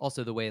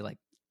also the way like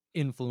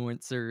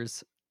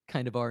influencers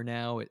kind of are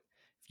now. If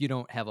you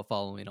don't have a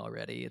following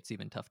already, it's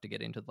even tough to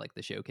get into like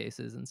the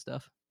showcases and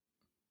stuff.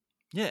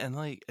 Yeah, and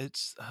like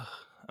it's,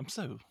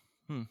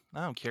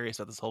 I'm curious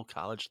about this whole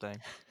college thing.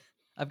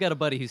 I've got a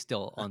buddy who's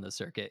still on the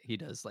circuit. He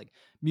does like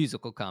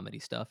musical comedy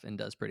stuff and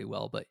does pretty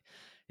well. But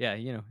yeah,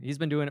 he's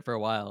been doing it for a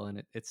while,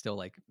 and it still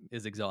like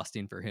is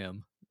exhausting for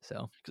him.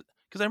 So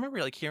Because I remember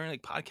like hearing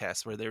like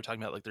podcasts where they were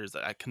talking about like there's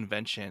a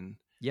convention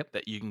Yep.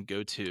 that you can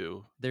go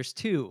to. There's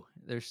two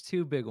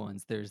big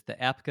ones. There's the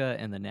APCA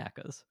and the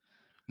NACAs.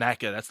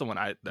 NACA, that's the one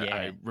I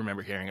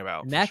remember hearing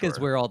about. NACA's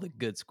where all the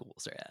good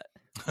schools are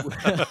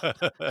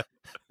at.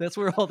 That's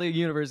where all the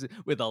universities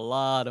with a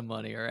lot of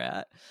money are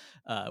at.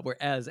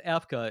 Whereas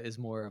APCA is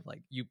more of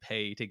like you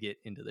pay to get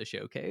into the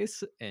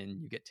showcase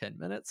and you get 10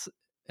 minutes.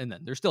 And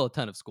then there's still a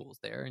ton of schools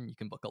there and you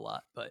can book a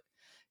lot. But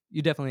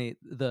you definitely,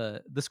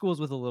 the schools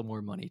with a little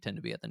more money tend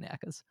to be at the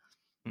NACAs.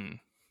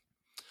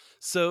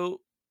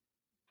 So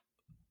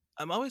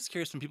I'm always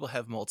curious when people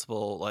have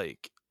multiple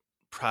like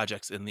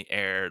projects in the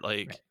air. Right.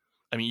 Like,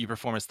 I mean, you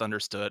perform as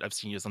Thunderstood. I've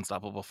seen you as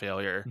Unstoppable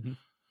Failure. Mhm.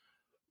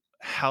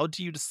 How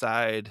do you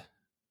decide?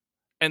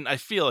 And I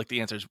feel like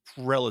the answer is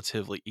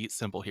relatively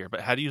simple here,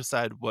 but how do you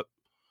decide what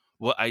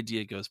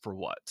idea goes for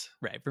what?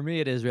 Right. For me,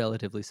 it is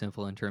relatively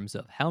simple in terms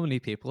of how many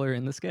people are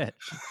in the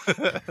sketch.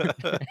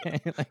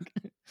 Like,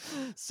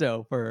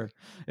 so for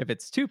if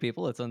it's two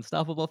people, it's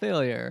Unstoppable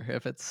Failure.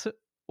 If it's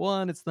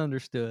one, it's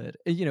Thunderstood.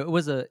 It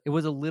was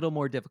a little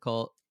more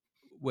difficult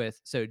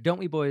with Don't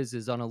We Boys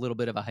is on a little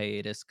bit of a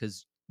hiatus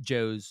because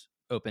Joe's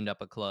opened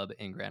up a club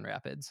in Grand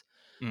Rapids.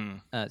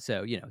 Mm,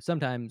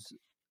 Sometimes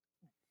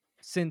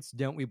since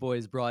Don't We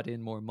Boys brought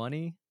in more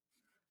money,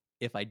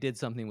 if I did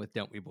something with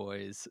Don't We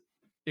Boys,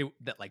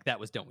 that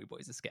was Don't We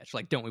Boys' sketch.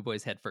 Like Don't We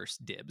Boys had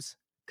first dibs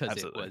because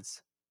it absolutely.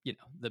 was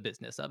the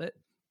business of it.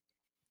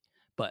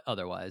 But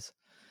otherwise,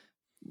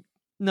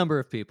 number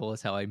of people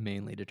is how I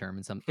mainly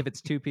determine some. If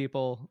it's two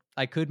people,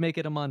 I could make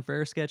it a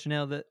Monfer sketch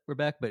now that we're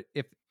back. But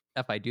if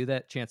I do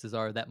that, chances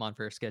are that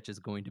Monfer sketch is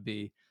going to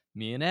be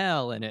me and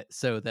Al in it,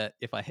 so that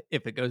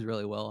if it goes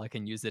really well, I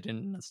can use it in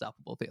an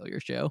Unstoppable Failure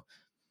show.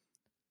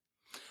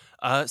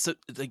 So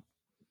like,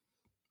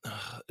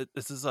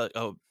 this is like,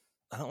 oh,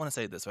 I don't want to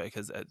say it this way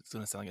because it's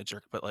going to sound like a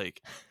jerk, but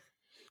like,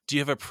 do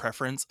you have a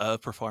preference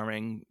of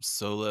performing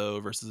solo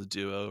versus a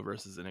duo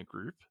versus in a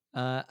group?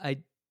 I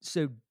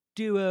so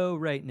duo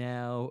right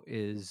now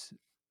is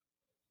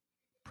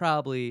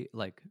probably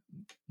like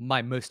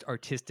my most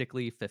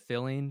artistically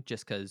fulfilling,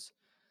 just because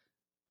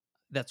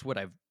that's what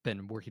I've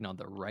been working on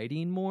the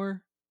writing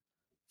more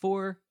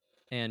for.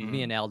 And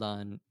me and Mm,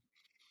 Aldon,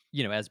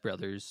 as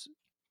brothers,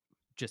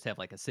 just have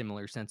like a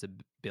similar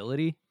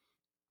sensibility.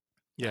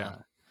 yeah.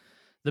 Uh,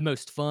 the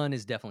most fun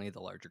is definitely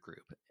the larger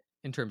group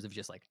in terms of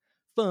just like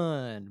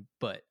fun,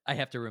 but I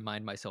have to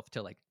remind myself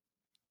to like,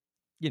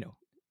 you know,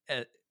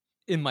 uh,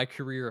 in my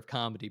career of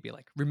comedy, be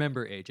like,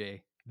 remember,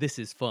 AJ, this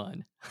is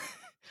fun.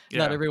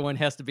 Not Yeah. everyone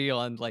has to be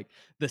on like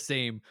the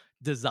same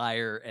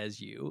desire as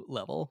you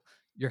level.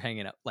 You're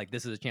hanging out, like,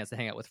 this is a chance to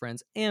hang out with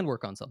friends and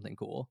work on something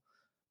cool.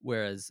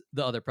 Whereas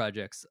the other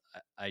projects,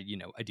 I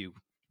do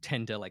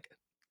tend to like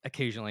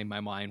occasionally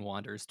my mind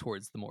wanders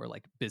towards the more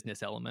like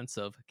business elements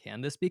of can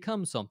this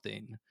become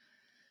something,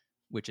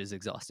 which is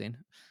exhausting.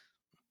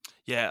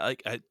 Yeah.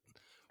 Like,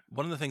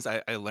 one of the things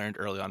I learned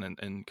early on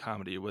in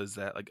comedy was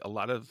that like a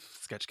lot of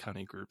sketch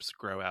comedy groups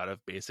grow out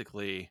of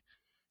basically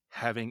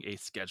having a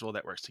schedule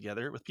that works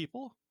together with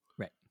people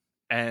Right.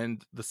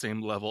 and the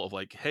same level of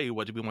like, hey,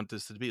 what do we want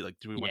this to be? Like,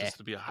 do we want Yeah. this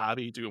to be a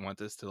hobby? Do we want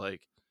this to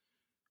like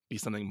be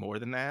something more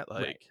than that?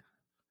 Right. Like,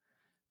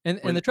 And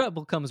the when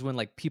trouble comes when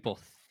like people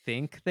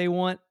think they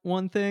want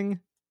one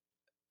thing,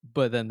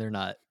 but then they're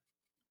not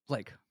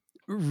like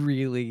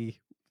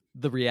really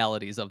the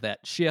realities of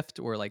that shift,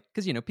 or like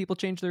because people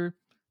change their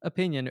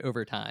opinion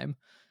over time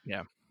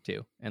yeah.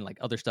 too, and like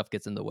other stuff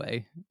gets in the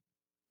way.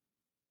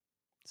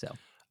 So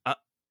Uh,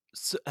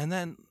 so, and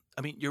then,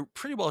 I mean, you're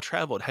pretty well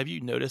traveled. Have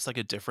you noticed like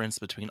a difference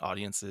between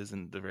audiences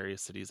in the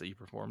various cities that you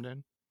performed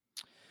in?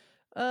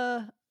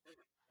 uh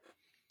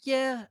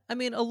yeah, I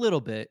mean a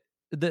little bit.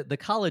 The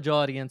college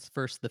audience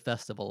versus the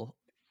festival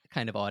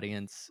kind of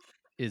audience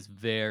is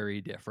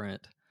very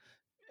different,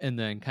 and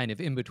then kind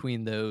of in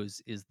between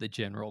those is the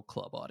general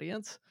club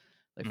audience.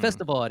 Like Mm,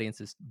 festival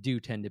audiences do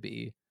tend to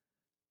be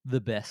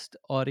the best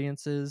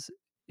audiences.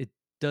 It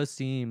does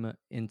seem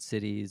in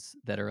cities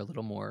that are a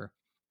little more,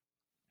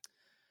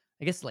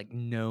 I guess, like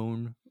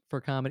known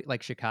for comedy,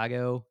 like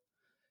Chicago,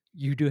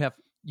 you do have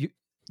you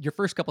your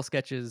first couple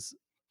sketches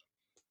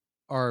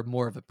are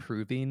more of a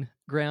proving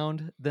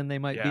ground than they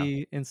might yeah.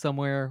 be in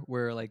somewhere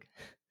where like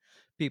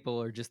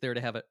people are just there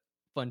to have a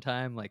fun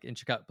time. Like in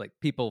Chicago, like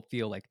people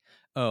feel like,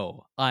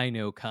 oh, I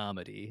know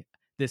comedy.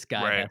 This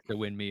guy Right. has to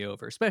win me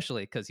over,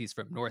 especially because he's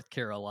from North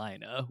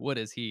Carolina. What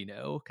does he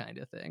know? Kind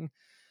of thing.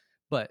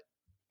 But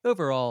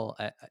overall,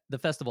 the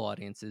festival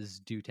audiences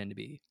do tend to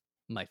be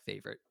my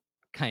favorite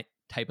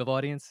type of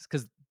audience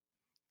because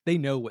they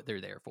know what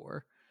they're there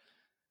for,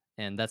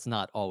 and that's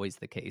not always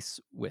the case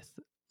with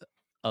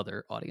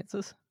other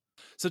audiences.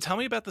 So tell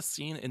me about the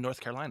scene in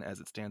North Carolina as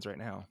it stands right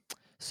now.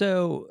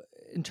 So,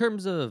 in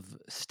terms of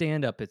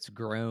stand up, it's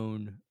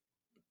grown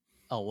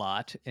a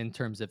lot. In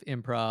terms of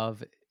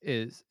improv,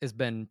 is has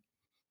been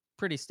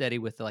pretty steady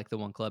with like the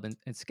one club,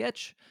 and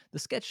sketch. The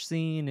sketch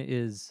scene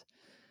is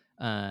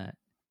uh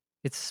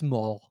it's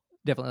small,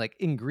 definitely. Like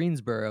in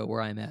Greensboro,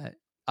 where I'm at,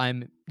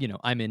 I'm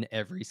in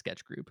every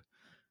sketch group.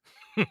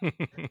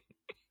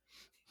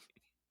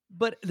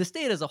 But the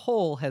state as a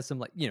whole has some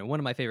like one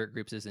of my favorite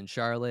groups is in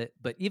Charlotte,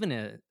 but even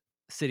a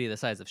city the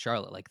size of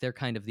Charlotte, like they're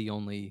kind of the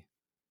only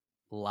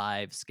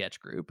live sketch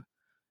group.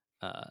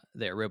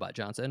 They're Robot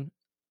Johnson.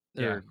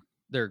 Yeah.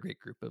 They're a great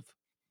group of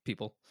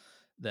people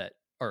that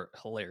are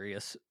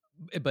hilarious,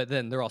 but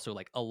then they're also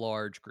like a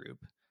large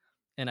group.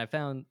 And I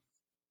found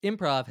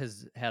improv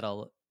has had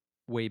a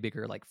way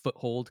bigger like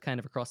foothold kind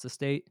of across the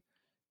state.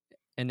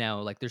 And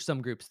now like there's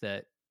some groups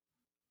that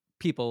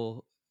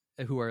people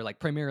who are like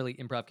primarily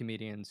improv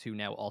comedians who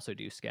now also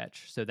do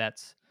sketch. So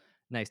that's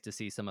nice to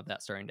see some of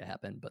that starting to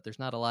happen. But there's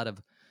not a lot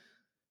of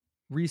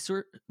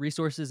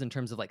resources in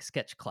terms of like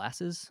sketch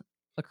classes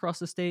across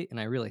the state, and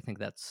I really think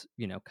that's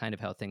kind of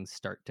how things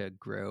start to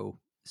grow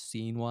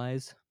scene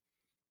wise.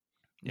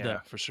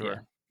 Yeah, for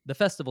sure. The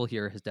festival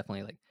here has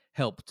definitely like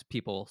helped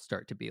people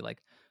start to be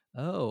like,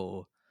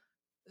 oh,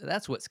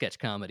 that's what sketch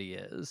comedy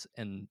is.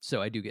 And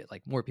so I do get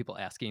like more people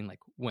asking like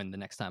when the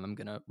next time I'm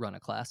gonna run a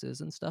class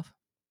is and stuff.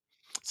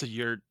 So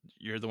you're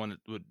the one that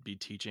would be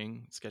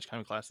teaching sketch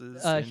comedy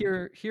classes in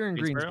Here in Greensboro?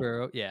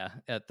 Greensboro, yeah,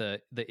 at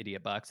the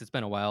Idiot Box. It's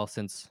been a while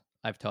since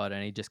I've taught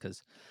any, just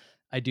because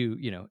I do,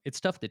 it's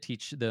tough to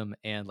teach them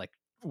and like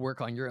work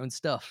on your own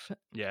stuff.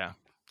 Yeah.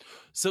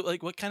 So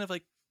like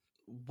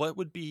what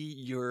would be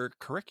your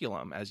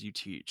curriculum as you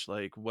teach?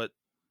 Like what,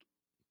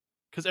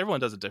 because everyone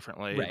does it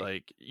differently. Right.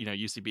 Like,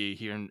 UCB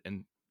here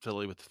in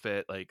Philly with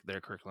Fit, like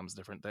their curriculum is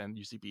different than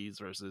UCB's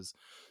versus.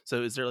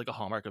 So is there like a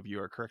hallmark of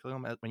your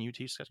curriculum when you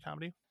teach sketch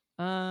comedy?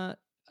 I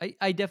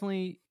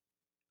definitely,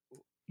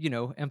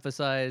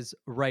 emphasize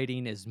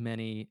writing as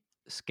many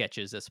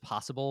sketches as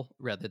possible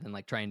rather than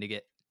like trying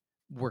to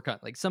work on,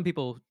 like some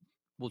people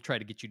will try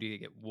to get you to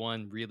get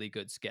one really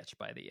good sketch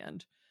by the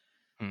end.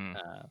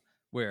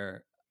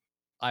 Where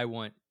I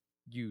want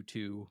you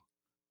to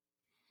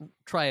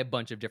try a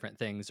bunch of different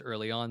things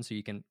early on so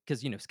you can,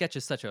 because sketch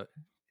is such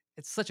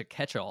a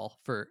catch-all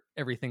for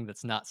everything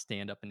that's not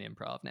stand-up and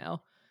improv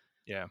now.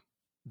 Yeah.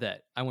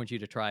 That I want you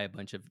to try a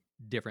bunch of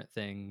different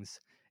things,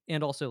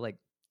 and also like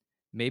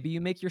maybe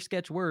you make your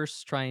sketch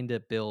worse trying to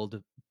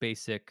build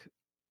basic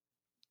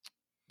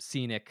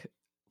scenic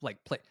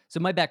like play. So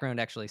my background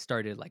actually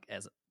started like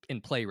as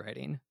in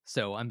playwriting,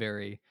 so I'm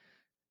very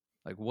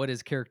like, what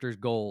is characters'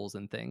 goals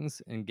and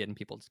things, and getting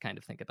people to kind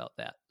of think about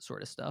that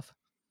sort of stuff.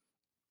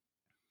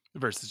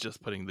 Versus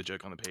just putting the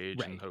joke on the page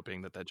Right. and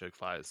hoping that joke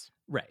flies.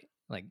 Right.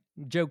 Like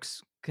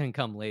jokes can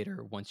come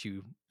later once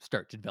you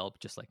start to develop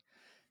just like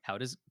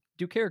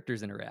do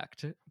characters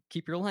interact?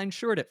 Keep your line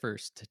short at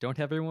first. Don't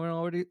have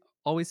everyone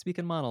always speak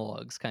in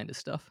monologues kind of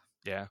stuff.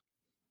 Yeah.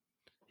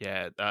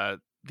 Yeah.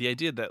 The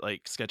idea that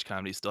like sketch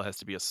comedy still has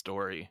to be a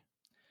story.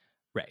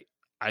 Right.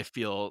 I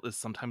feel is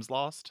sometimes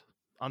lost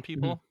on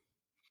people.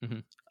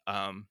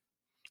 Mm-hmm.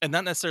 And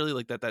not necessarily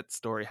like that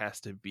story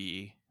has to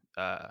be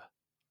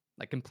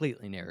like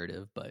completely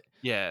narrative, but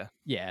yeah,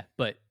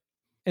 but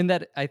and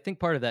that I think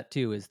part of that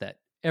too is that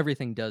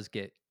everything does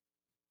get,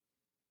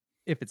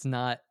 if it's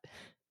not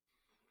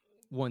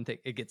one thing,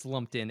 it gets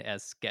lumped in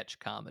as sketch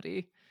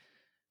comedy.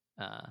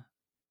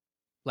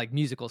 Like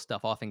musical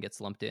stuff often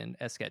gets lumped in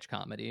as sketch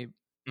comedy.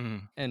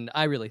 And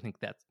I really think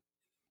that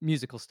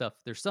musical stuff,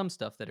 there's some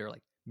stuff that are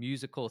like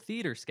musical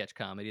theater sketch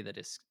comedy that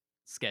is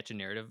sketch and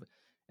narrative,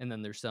 and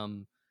then there's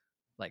some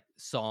like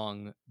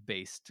song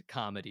based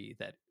comedy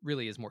that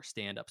really is more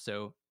stand up,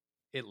 so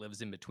it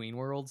lives in between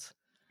worlds.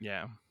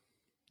 Yeah.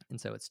 And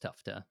so it's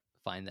tough to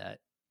find that.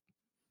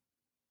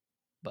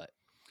 But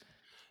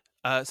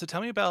so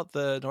tell me about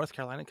the North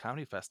Carolina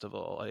Comedy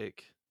Festival.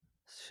 Like,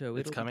 so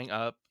it's coming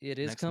up. It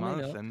is next coming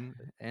month, up and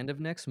end of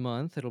next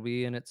month. It'll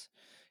be in its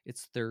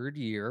third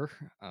year.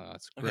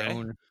 It's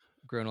grown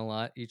a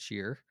lot each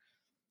year.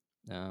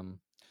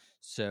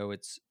 So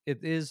it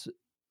is,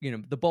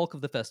 the bulk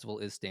of the festival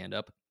is stand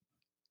up.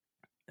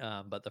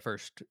 But the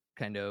first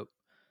kind of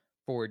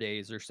 4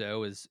 days or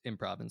so is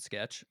improv and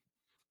sketch.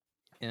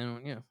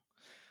 And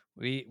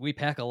we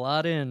pack a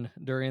lot in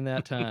during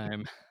that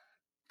time.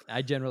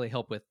 I generally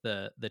help with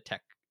the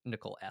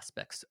technical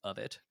aspects of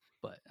it,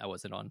 but I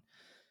wasn't on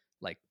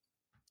like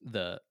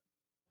the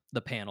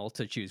panel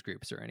to choose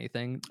groups or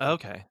anything.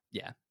 Okay.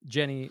 Yeah.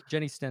 Jenny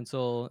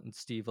Stencil and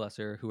Steve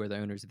Lesser, who are the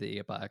owners of the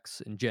Idiot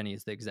Box, and Jenny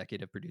is the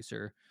executive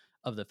producer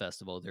of the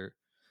festival.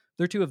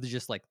 They're two of the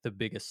just like the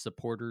biggest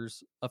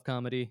supporters of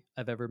comedy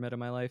I've ever met in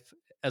my life,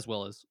 as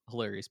well as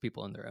hilarious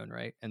people in their own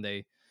right. And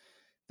they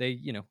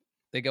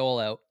go all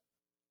out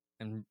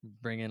and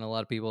bring in a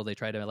lot of people. They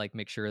try to like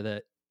make sure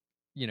that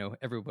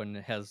everyone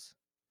has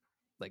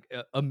like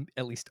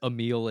at least a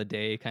meal a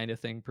day kind of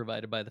thing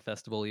provided by the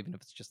festival, even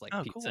if it's just like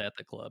pizza cool. at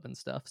the club and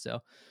stuff. So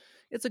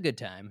it's a good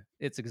time.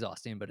 It's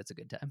exhausting, but it's a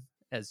good time,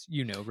 as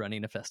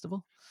running a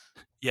festival.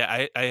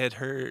 Yeah, I had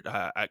heard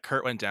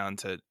Kurt went down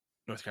to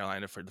North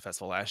Carolina for the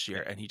festival last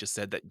year, and he just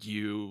said that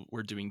you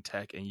were doing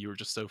tech and you were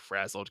just so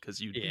frazzled because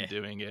you'd been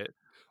doing it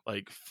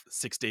like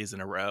 6 days in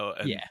a row,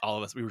 and all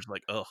of us, we were just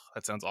like, oh,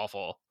 that sounds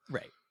awful.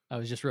 Right. I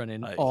was just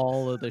running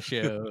all of the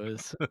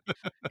shows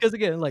because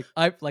again, like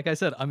I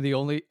said, I'm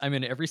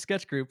in every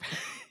sketch group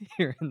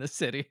here in the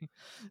city,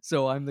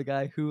 so I'm the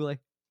guy who like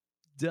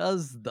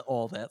does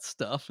all that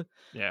stuff.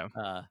 Yeah.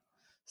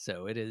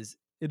 So it is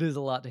a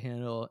lot to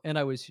handle, and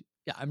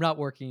I'm not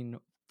working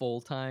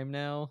full time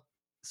now,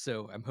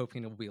 so I'm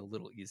hoping it'll be a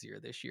little easier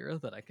this year,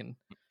 that I can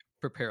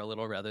prepare a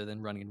little rather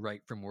than running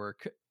right from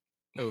work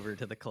over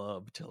to the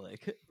club to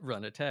like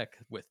run a tech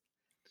with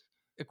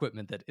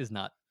equipment that is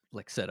not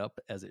like set up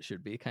as it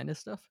should be, kind of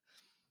stuff.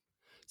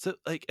 So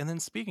like, and then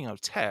speaking of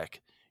tech,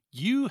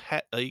 you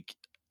had like,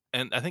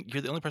 and I think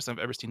you're the only person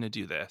I've ever seen to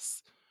do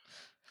this.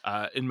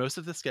 In most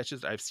of the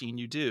sketches I've seen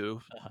you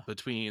do Uh,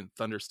 between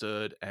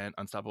Thunderstood and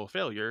Unstoppable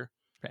Failure,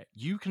 right.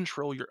 you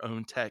control your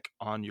own tech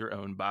on your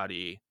own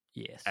body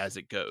Yes. as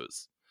it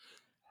goes.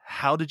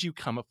 How did you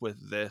come up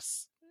with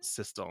this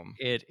system?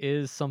 It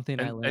is something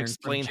I And learned from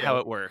explain how Joe.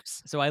 it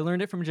works. So I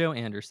learned it from Joe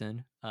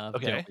Anderson of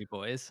Okay. Joey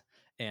Boys,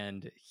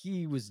 and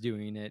he was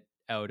doing it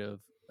out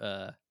of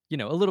a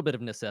little bit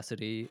of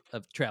necessity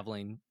of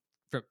traveling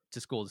from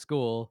to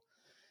school.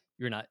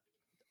 You're not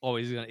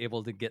always gonna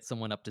able to get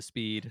someone up to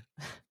speed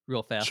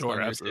real fast on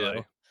Sure, your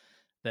absolutely. show.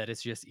 That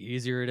it's just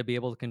easier to be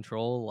able to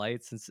control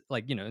lights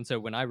and and so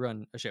when I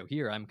run a show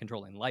here, I'm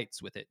controlling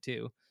lights with it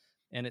too,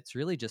 and it's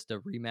really just a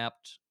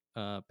remapped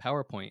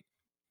PowerPoint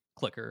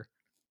clicker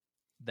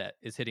that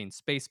is hitting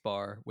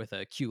spacebar with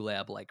a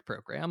QLab like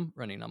program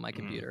running on my Mhm.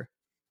 computer.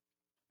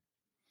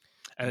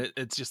 And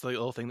it's just like a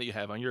little thing that you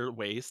have on your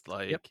waist,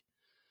 Yep.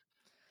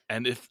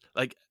 and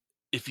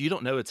if you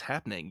don't know it's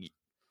happening,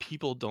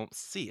 people don't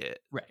see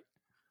it, Right.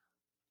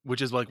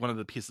 which is like one of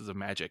the pieces of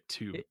magic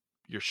to It,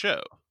 your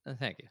show.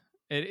 thank you.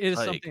 It is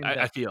Like something I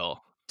that's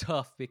feel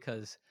tough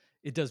because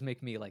it does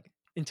make me like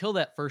until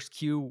that first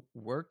cue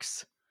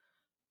works,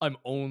 I'm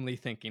only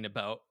thinking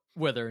about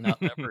whether or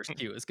not that first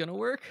cue is going to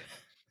work.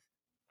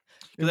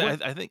 And because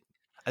what? I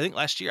think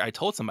last year I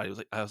told somebody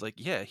I was like,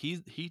 yeah, he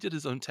did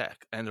his own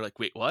tech, and they're like,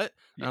 wait, what?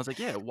 And Yeah. I was like,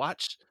 yeah,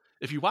 watch.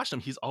 If you watch him,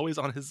 he's always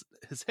on his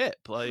hip,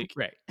 like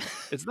Right.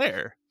 it's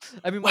there.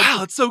 I mean,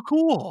 Wow, it's so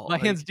cool. my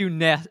Like, hands do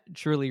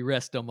naturally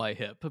rest on my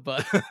hip,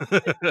 but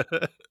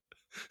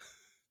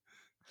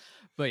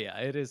yeah,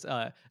 it is.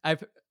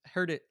 I've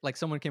heard it like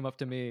someone came up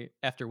to me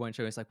after one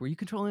show. It's like, "Were you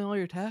controlling all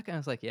your tech?" And I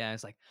was like, "Yeah."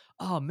 It's like,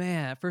 "Oh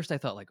man!" At first, I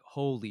thought like,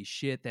 "Holy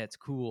shit, that's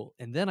cool,"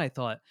 and then I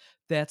thought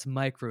that's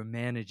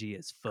micromanagey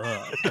as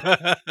fuck.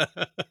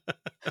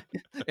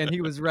 And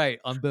he was right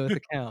on both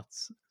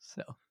accounts.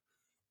 So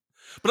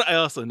but I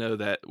also know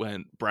that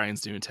when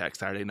Brian's doing tech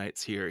Saturday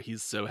nights here,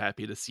 he's so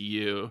happy to see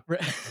you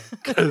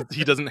because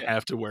he doesn't yeah,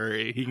 have to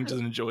worry. He can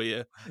just enjoy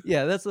you.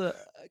 yeah, that's a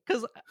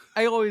because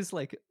I always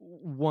like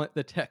want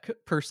the tech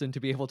person to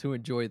be able to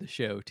enjoy the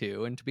show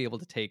too, and to be able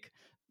to take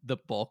the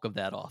bulk of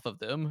that off of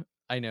them.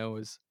 I know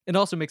is it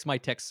also makes my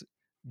techs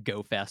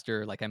go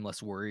faster. Like I'm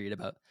less worried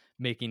about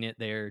making it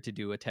there to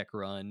do a tech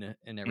run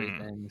and Mm.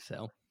 everything.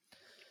 So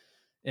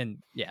and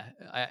yeah,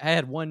 I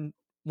had one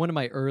of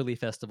my early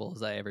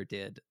festivals I ever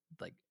did.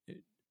 Like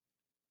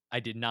I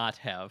did not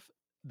have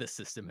the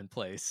system in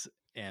place,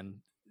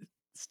 and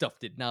stuff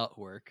did not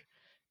work.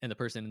 And the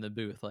person in the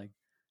booth like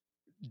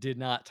did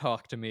not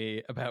talk to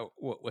me about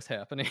what was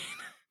happening.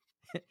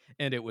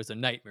 And it was a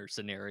nightmare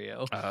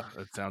scenario.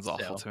 It sounds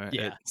awful So to me.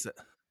 yeah,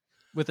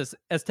 with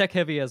as tech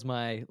heavy as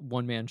my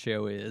one man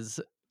show is,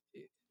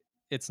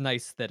 it's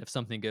nice that if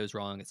something goes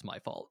wrong, it's my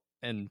fault.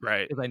 And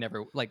Right. because I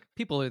never like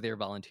people are there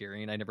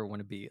volunteering, I never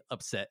want to be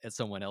upset at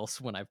someone else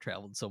when I've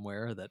traveled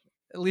somewhere that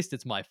at least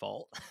it's my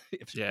fault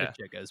if Yeah.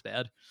 shit goes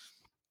bad.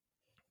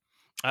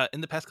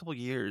 In the past couple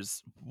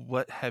years,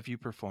 what have you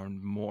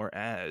performed more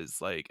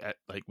as, like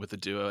with the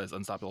duo as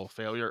Unstoppable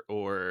Failure,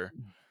 or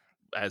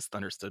as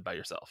Thunderstood by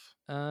yourself?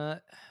 Uh,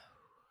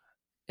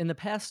 in the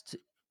past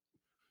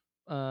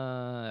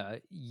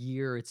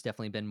year, it's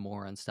definitely been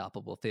more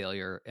Unstoppable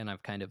Failure, and I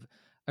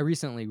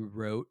recently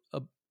wrote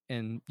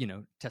and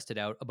tested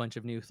out a bunch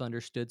of new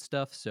Thunderstood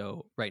stuff.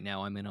 So right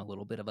now I'm in a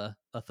little bit of a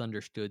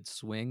Thunderstood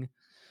swing,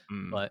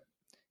 Mm. but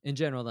in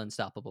general, the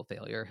Unstoppable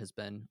Failure has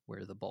been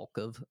where the bulk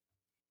of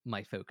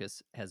my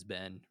focus has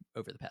been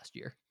over the past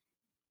year.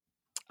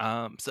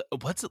 So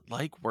what's it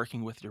like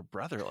working with your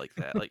brother like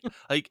that?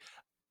 Like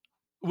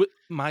with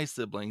my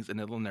siblings, and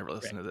they'll never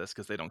listen Right. to this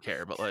because they don't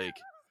care. But like,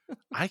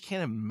 I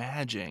can't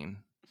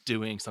imagine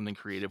doing something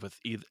creative with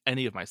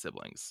any of my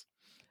siblings.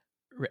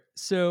 Right.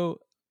 So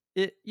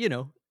it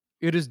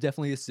is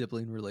definitely a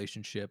sibling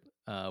relationship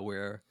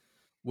where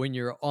when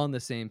you're on the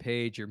same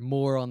page, you're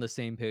more on the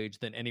same page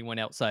than anyone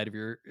outside of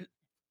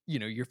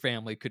your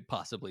family could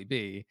possibly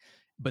be.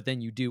 But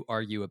then you do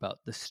argue about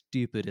the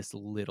stupidest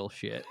little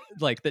shit,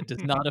 like that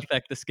does not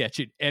affect the sketch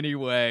in any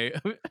way.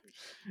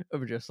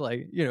 Of just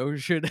like,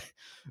 should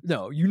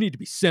no, you need to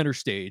be center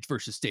stage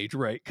versus stage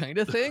right kind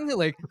of thing.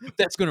 Like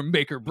that's gonna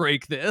make or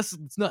break this.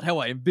 It's not how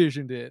I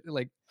envisioned it.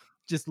 Like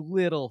just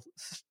little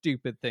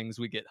stupid things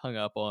we get hung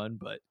up on,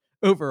 but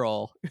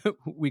overall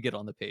we get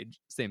on the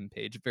same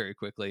page very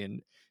quickly,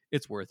 and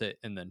it's worth it.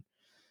 And then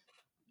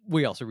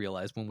we also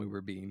realized when we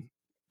were being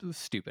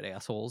stupid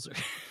assholes.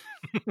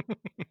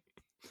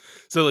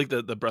 So like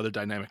the brother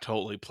dynamic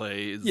totally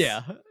plays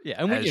Yeah,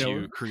 and we as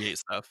you create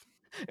stuff.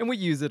 and we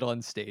use it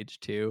on stage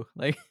too.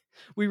 Like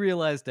we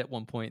realized at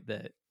one point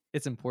that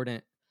it's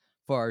important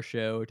for our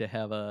show to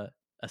have a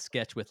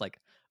sketch with like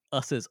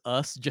us as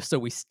us, just so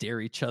we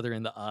stare each other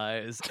in the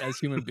eyes as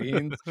human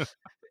beings,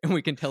 and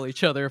we can tell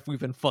each other if we've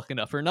been fucking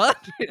up or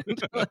not.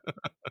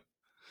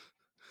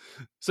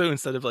 So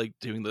instead of like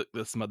doing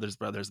the Smothers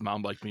Brothers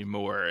Mom Like Me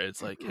More,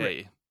 it's like, Right.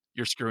 hey,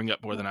 you're screwing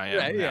up more than I am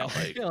Right, yeah. now.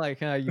 Like, Like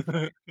how you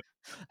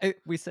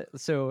we said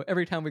so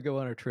every time we go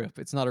on a trip,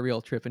 it's not a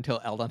real trip until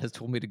Aldon has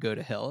told me to go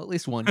to hell at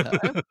least one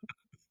time.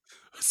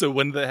 So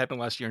when did that happen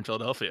last year in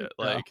Philadelphia?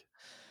 Oh. Like,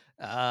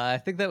 I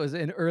think that was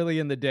in early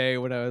in the day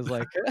when I was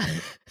like,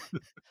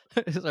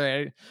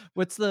 sorry,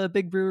 what's the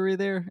big brewery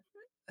there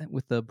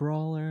with the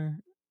brawler?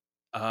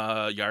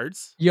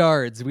 yards?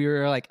 Yards. We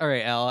were like, all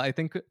right, Al, I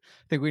think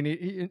we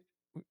need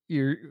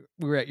you're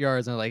we were at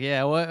Yards and I'm like,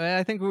 yeah, well,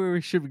 I think we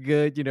should be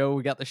good. You know,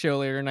 we got the show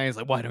later tonight. He's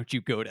like, why don't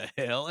you go to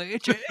hell,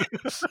 AJ?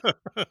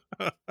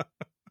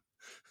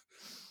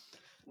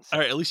 All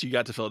right, at least you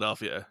got to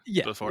Philadelphia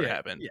Yeah, before it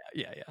happened.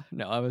 yeah.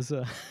 No, I was,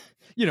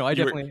 you know, I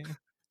You were definitely,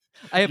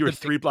 I have you were the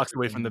 3 big blocks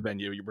away picture from the thing.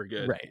 venue. You were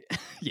good. Right.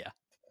 Yeah.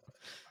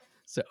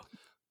 So,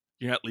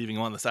 You're not leaving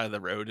him on the side of the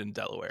road in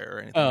Delaware or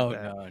anything oh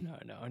like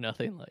that. no,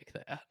 nothing like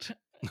that.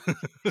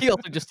 He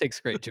also just takes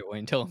great joy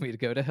in telling me to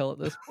go to hell at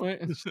this point.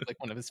 It's just like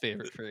one of his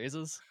favorite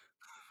phrases.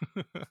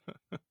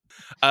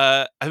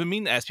 I've been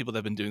meaning to ask people that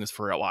have been doing this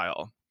for a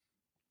while.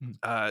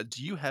 Mm.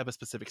 Do you have a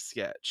specific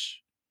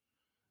sketch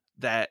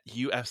that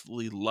you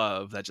absolutely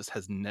love that just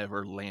has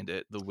never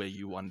landed the way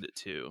you wanted it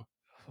to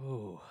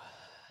Oh.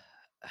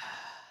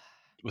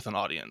 with an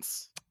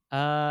audience?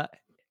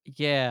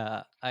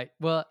 Yeah. I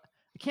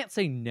can't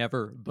say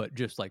never, but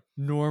just like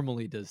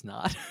normally does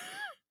not.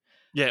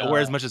 Yeah, or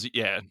as much as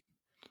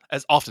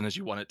as often as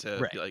you want it to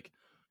Right. be like.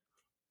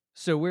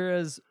 So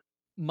whereas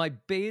my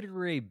Beta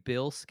Ray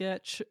Bill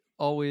sketch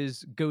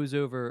always goes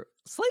over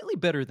slightly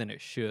better than it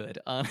should,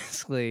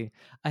 honestly.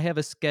 I have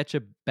a sketch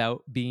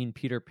about being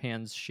Peter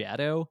Pan's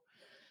shadow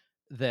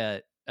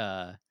that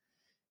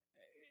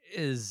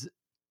is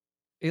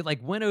it like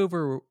went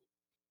over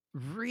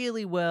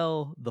really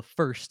well the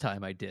first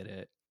time I did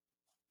it,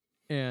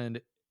 and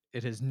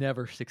it has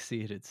never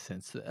succeeded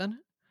since then.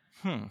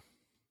 Hmm.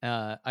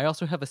 I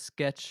also have a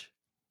sketch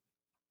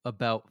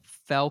about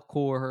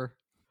Falcor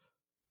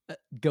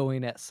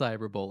going at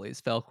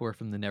cyberbullies, Falcor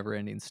from the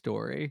Neverending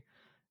Story,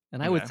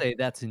 and I would Okay. say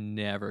that's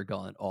never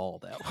gone all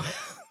that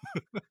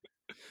well.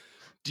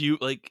 Do you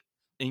like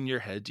in your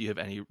head? Do you have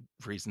any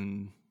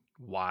reason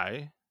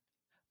why?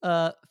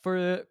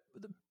 For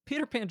the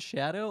Peter Pan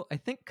Shadow, I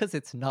think because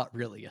it's not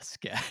really a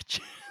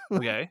sketch. Like,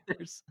 Okay.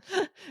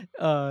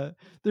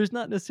 there's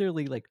not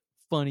necessarily like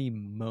funny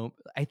moment.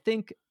 I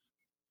think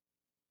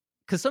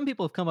because some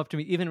people have come up to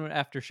me even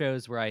after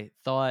shows where I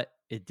thought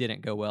it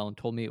didn't go well and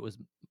told me it was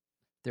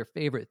their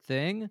favorite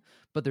thing,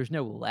 but there's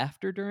no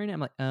laughter during it. I'm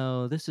like,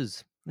 oh, this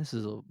is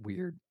a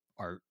weird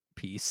art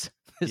piece.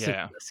 This isn't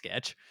Yeah. a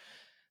sketch.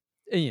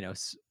 And, you know,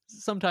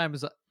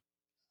 sometimes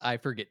I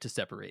forget to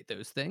separate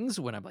those things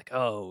when I'm like,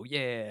 oh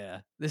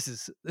yeah, this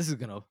is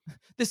gonna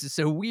this is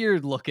so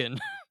weird looking.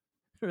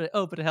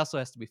 Oh, but it also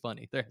has to be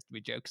funny. There has to be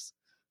jokes.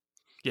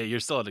 Yeah, you're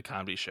still at a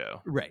comedy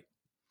show. Right.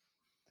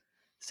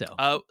 So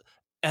Uh,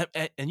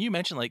 and you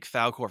mentioned like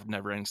Falcor from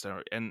Neverending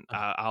Story, and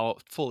I'll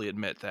fully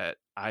admit that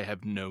I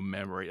have no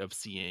memory of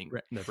seeing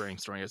right. Neverending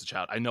Story as a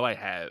child. I know I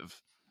have.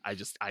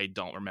 I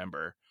don't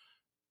remember.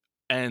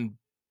 And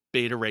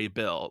Beta Ray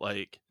Bill,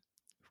 like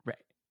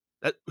Right.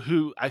 that,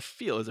 who I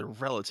feel is a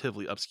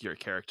relatively obscure Oh,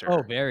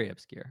 character. very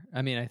obscure.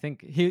 I mean, I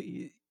think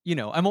he you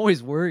know, I'm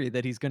always worried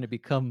that he's going to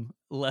become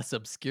less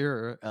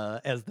obscure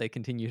as they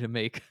continue to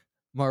make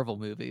Marvel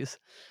movies.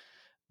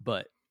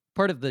 But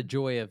part of the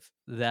joy of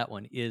that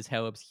one is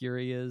how obscure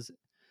he is.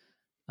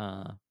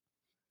 Uh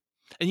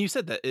And you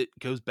said that it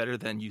goes better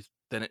than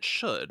it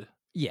should.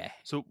 yeah.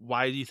 So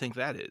why do you think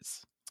that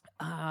is?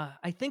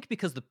 I think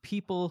because the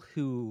people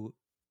who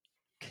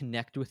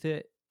connect with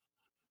it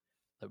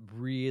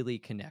really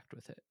connect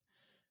with it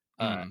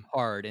Mm.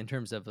 hard in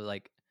terms of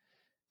like,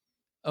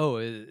 oh,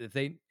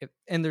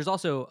 and there's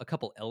also a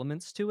couple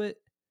elements to it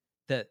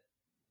that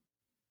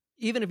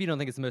even if you don't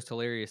think it's the most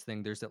hilarious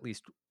thing, there's at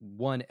least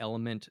one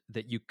element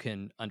that you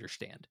can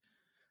understand.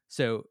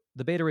 So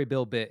the Beta Ray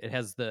Bill bit, it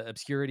has the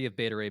obscurity of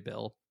Beta Ray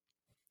Bill,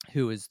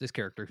 who is this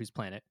character whose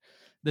planet,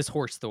 this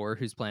horse Thor,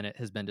 whose planet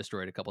has been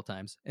destroyed a couple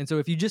times. And so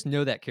if you just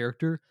know that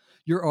character,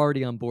 you're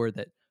already on board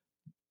that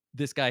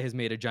this guy has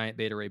made a giant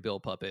Beta Ray Bill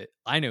puppet.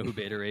 I know who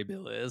Beta Ray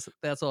Bill is.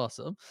 That's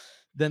awesome.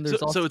 Then there's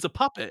So also it's a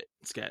puppet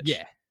sketch.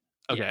 yeah.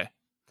 Okay.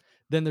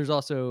 Then there's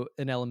also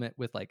an element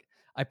with like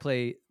I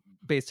play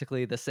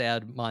basically the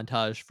sad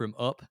montage from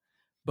Up,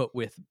 but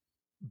with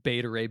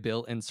Beta Ray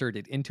Bill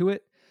inserted into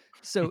it.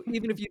 So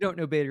even if you don't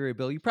know Beta Ray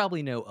Bill, you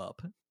probably know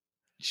Up.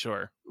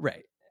 Sure.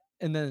 Right.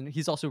 And then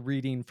he's also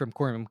reading from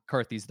Cormac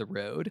McCarthy's The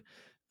Road.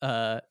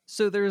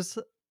 So there's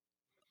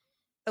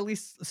at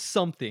least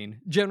something.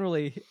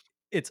 Generally,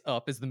 it's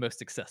Up is the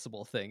most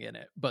accessible thing in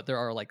it, but there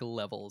are like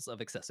levels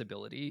of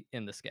accessibility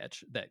in the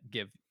sketch that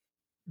give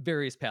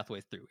various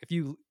pathways through. If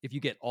you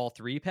get all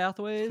three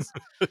pathways,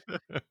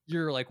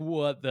 you're like,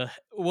 what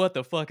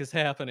the fuck is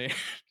happening?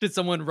 Did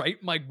someone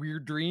write my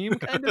weird dream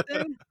kind of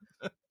thing?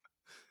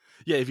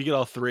 Yeah, if you get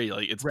all three,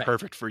 like it's Right.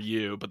 perfect for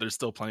you, but there's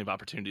still plenty of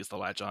opportunities to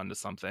latch on to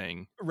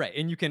something Right.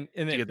 And you can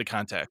and to if, get the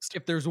context.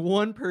 if there's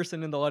one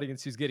person in the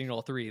audience who's getting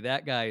all three,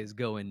 that guy is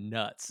going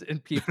nuts.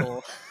 And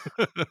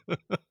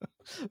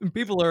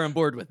people are on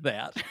board with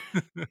that.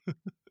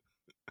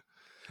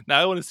 Now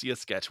I want to see a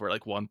sketch where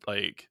like one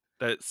like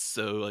that's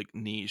so like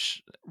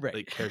niche, Right.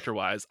 like character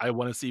wise. I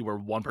want to see where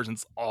one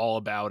person's all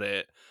about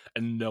it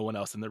and no one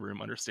else in the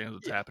room understands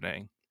what's Yeah.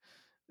 happening.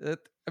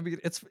 I mean,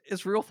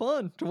 it's real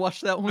fun to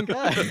watch that one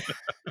guy.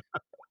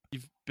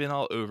 You've been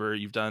all over.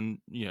 You've done,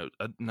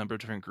 a number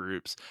of different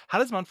groups. How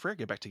does Montfrere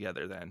get back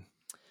together then?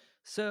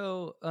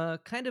 So,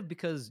 kind of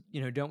because,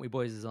 Don't We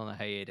Boys is on a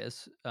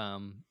hiatus,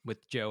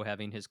 with Joe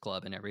having his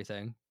club and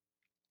everything.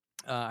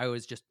 I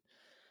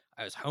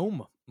was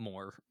home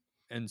more.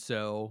 And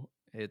so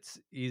it's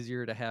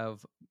easier to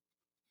have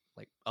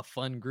like a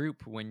fun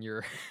group when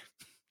you're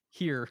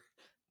here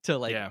to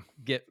like Yeah.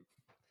 get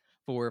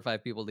 4 or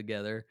 5 people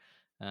together.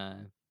 Uh,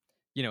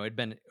 it'd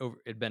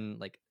been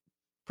like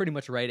pretty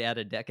much right at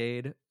a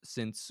decade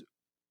since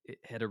it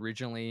had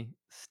originally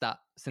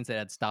stopped, since it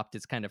had stopped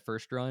its kind of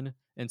first run.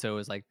 And so it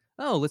was like,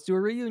 oh, let's do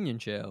a reunion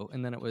show.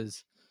 And then it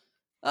was,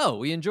 oh,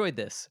 we enjoyed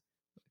this.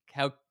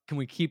 How can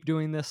we keep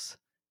doing this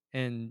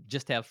and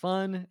just have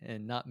fun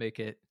and not make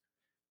it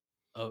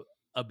a,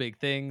 a big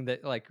thing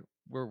that like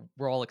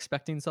we're all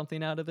expecting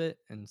something out of it?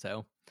 And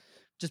so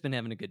just been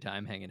having a good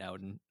time hanging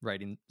out and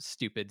writing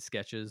stupid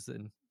sketches,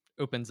 and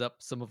opens up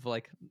some of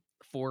like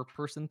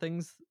 4-person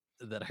things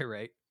that I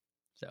write.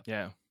 So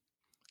Yeah.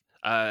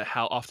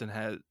 How often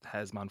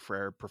has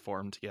Montfrere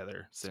performed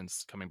together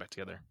since coming back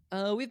together?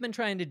 we've been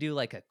trying to do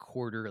like a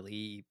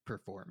quarterly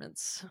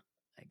performance,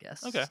 I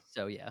guess. Okay.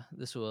 So yeah,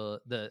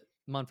 the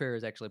Montfair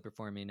is actually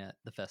performing at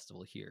the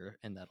festival here,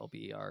 and that'll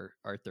be our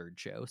third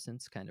show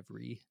since kind of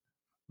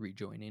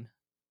rejoining.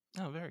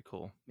 Oh, very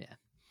cool. Yeah.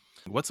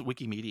 What's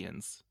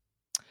Wikimedians?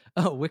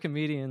 Oh,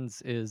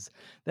 Wikimedians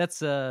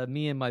that's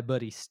me and my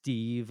buddy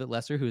Steve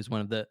Lesser, who is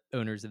one of the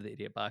owners of the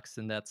Idiot Box,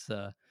 and that's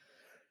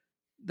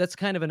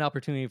kind of an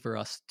opportunity for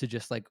us to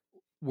just like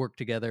work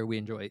together. We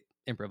enjoy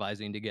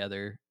improvising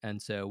together,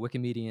 and so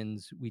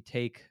Wikimedians,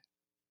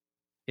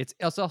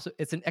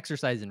 it's an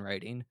exercise in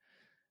writing,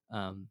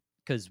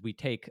 because we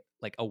take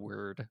like a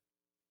word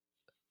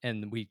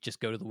and we just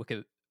go to the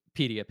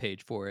Wikipedia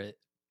page for it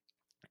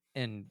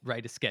and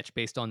write a sketch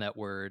based on that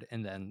word,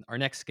 and then our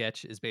next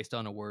sketch is based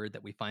on a word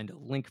that we find a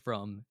link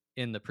from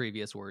in the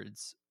previous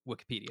word's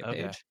Wikipedia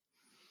Okay. page.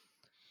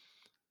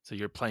 So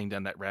you're playing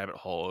down that rabbit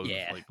hole of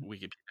Yeah. like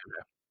Wikipedia.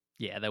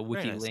 Yeah, the Very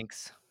wiki nice.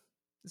 links.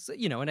 It's, a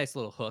nice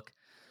little hook.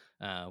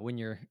 When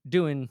you're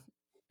doing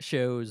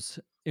shows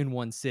in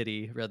one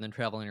city rather than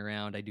traveling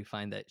around, I do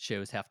find that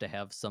shows have to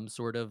have some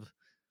sort of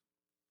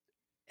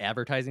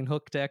advertising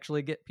hook to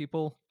actually get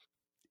people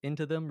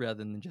into them, rather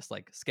than just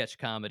like sketch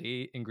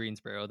comedy in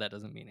Greensboro. That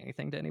doesn't mean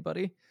anything to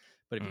anybody.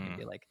 But if you can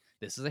be like,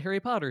 this is a Harry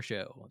Potter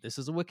show, this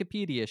is a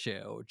Wikipedia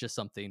show, just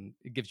something,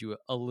 it gives you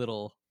a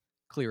little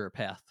clearer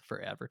path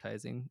for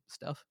advertising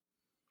stuff.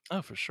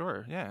 Oh, for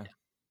sure. Yeah.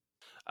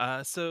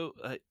 I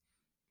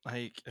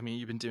mean,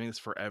 you've been doing this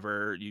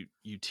forever.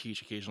 You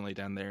teach occasionally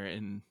down there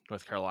in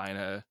North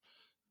Carolina.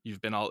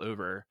 You've been all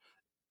over.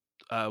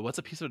 What's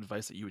a piece of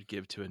advice that you would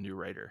give to a new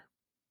writer?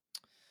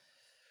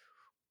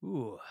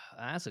 Ooh,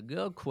 that's a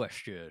good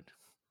question.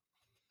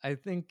 I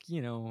think,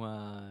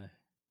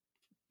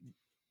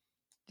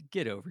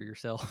 get over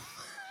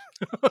yourself.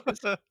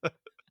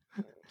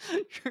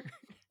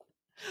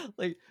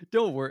 Like,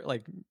 don't worry,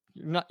 like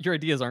your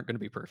ideas aren't going to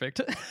be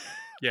perfect.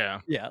 Yeah.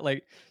 Yeah,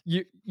 like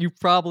you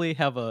probably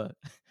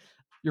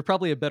you're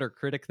probably a better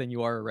critic than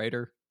you are a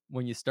writer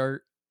when you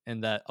start,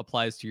 and that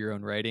applies to your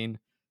own writing.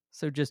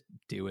 So just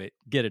do it.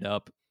 Get it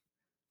up.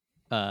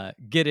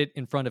 Get it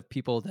in front of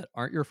people that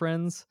aren't your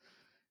friends,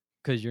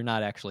 because you're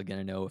not actually going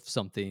to know if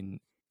something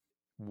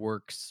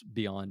works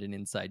beyond an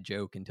inside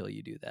joke until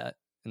you do that.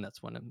 And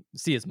that's when I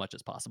see as much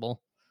as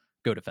possible.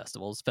 Go to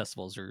festivals.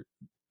 Festivals are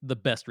the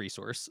best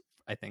resource,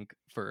 I think,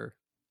 for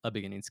a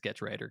beginning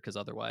sketch writer, because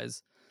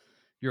otherwise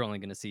you're only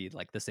going to see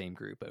like the same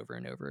group over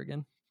and over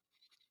again.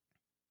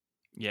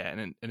 Yeah,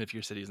 and if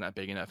your city's not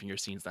big enough and your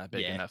scene's not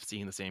big enough,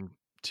 seeing the same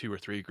 2 or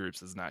 3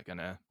 groups is not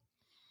gonna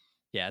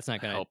it's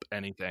not going to help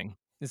anything.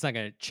 It's not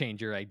going to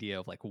change your idea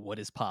of like what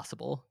is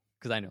possible.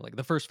 Because I know, like,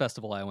 the first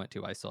festival I went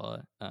to, I saw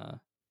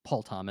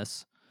Paul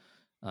Thomas.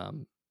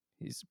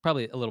 He's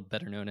probably a little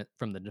better known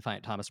from the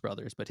Defiant Thomas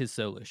Brothers, but his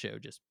solo show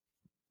just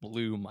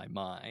blew my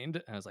mind.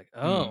 And I was like,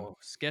 oh,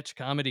 sketch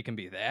comedy can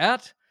be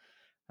that?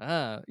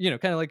 Kind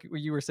of like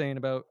what you were saying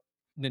about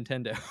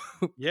Nintendo.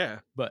 Yeah.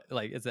 But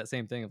like, it's that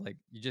same thing of like,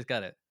 you just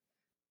gotta,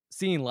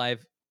 seeing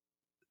live,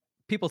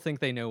 people think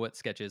they know what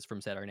sketch is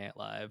from Saturday Night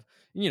Live.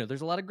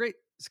 There's a lot of great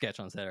sketch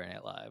on Saturday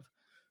Night Live,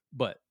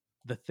 but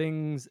the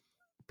things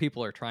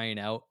people are trying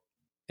out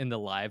in the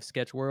live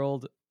sketch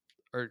world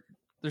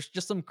there's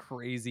just some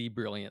crazy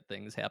brilliant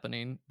things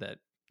happening that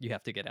you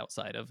have to get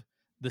outside of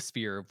the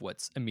sphere of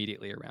what's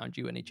immediately around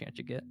you any chance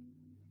you get.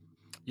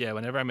 Yeah,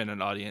 whenever I'm in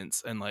an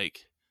audience and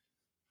like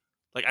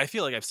I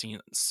feel like I've seen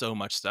so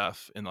much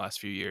stuff in the last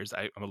few years,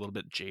 I'm a little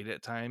bit jaded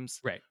at times.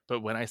 Right.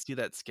 But when I see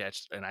that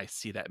sketch and I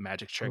see that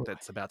magic trick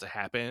that's about to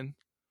happen,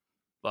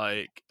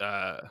 like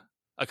a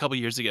couple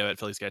years ago at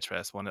Philly Sketch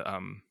Fest,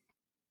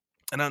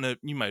 I don't know,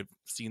 you might have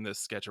seen this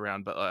sketch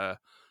around, but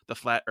the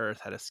Flat Earth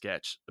had a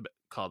sketch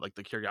called like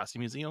the Curiosity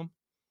Museum.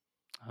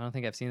 I don't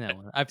think I've seen that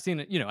one. I've seen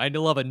it, I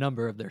love a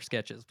number of their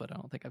sketches, but I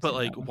don't think I've But seen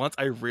like that one. once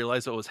I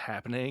realized what was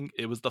happening,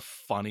 it was the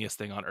funniest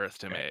thing on earth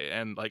to Right. me.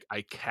 And like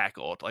I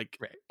cackled, like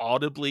Right.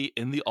 audibly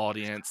in the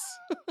audience,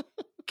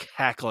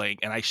 cackling,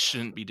 and I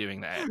shouldn't be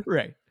doing that.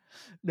 Right.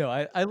 No,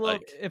 I love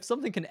Like, if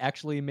something can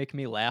actually make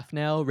me laugh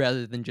now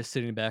rather than just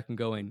sitting back and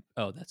going,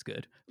 "Oh, that's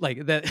good."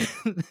 Like that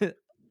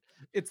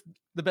it's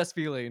the best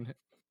feeling.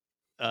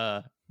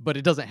 But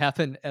it doesn't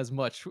happen as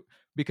much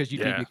because you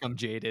do yeah. become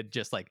jaded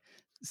just like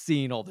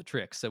seeing all the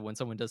tricks. So when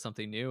someone does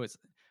something new, it's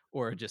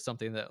or just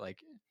something that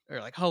like or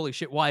like, "Holy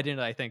shit, why didn't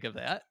I think of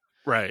that?"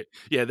 Right.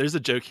 Yeah, there's a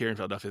joke here in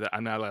Philadelphia that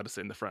I'm not allowed to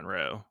sit in the front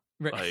row.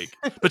 Right.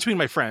 Like, between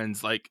my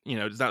friends, like,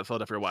 it's not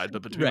Philadelphia wide,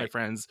 but between my Right.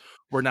 friends,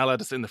 we're not allowed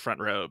to sit in the front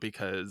row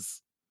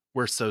because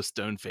we're so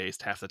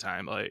stone-faced half the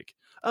time. Like,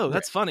 "Oh, Right.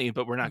 that's funny,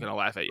 but we're not gonna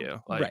laugh at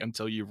you, like, Right.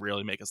 until you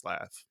really make us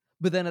laugh."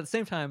 But then at the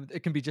same time,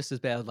 it can be just as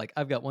bad. Like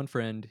I've got one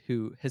friend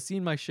who has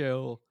seen my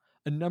show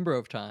a number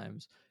of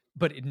times,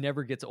 but it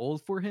never gets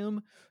old for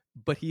him.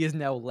 But he is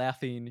now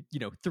laughing,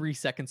 3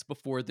 seconds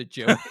before the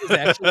joke is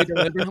actually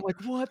delivered. I'm like,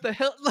 what the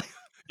hell? Like,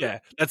 Yeah,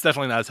 that's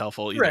definitely not as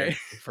helpful right. either,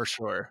 for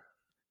sure.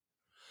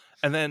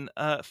 And then,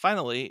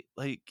 finally,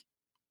 like,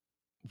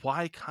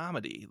 why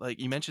comedy?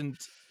 Like, you mentioned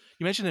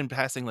in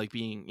passing, like,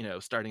 being,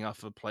 starting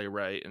off a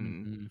playwright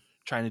and Mhm.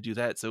 trying to do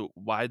that, so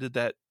why did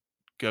that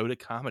go to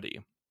comedy?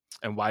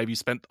 And why have you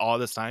spent all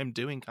this time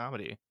doing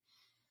comedy?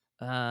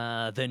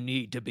 The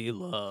need to be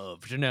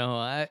loved. No,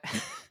 I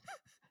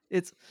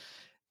it's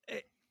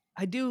I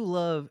I do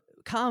love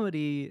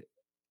comedy.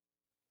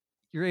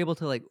 You're able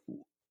to like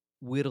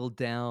whittle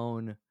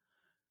down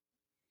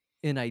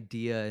an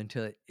idea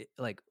into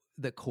like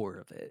the core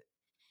of it,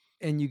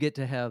 and you get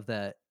to have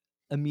that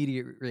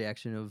immediate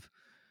reaction of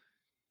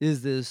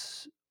is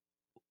this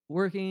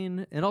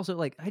working? And also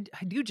like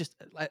I do just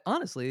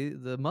honestly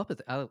the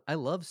Muppets. I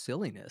love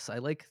silliness. I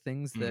like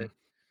things that Mm,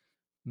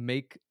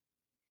 make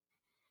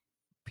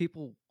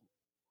people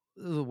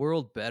the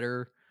world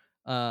better.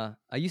 I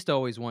used to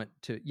always want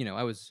to,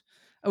 I was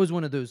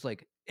one of those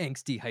like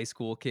angsty high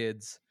school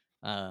kids.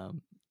 I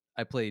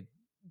played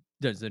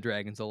Dungeons and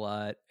Dragons a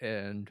lot,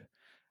 and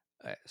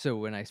so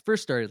when I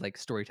first started like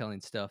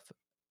storytelling stuff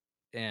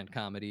and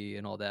comedy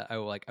and all that, I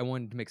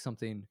wanted to make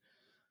something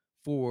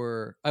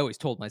for. I always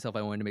told myself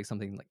I wanted to make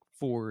something like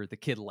for the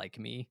kid like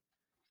me,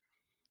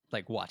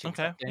 like watching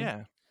okay, something.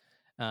 yeah.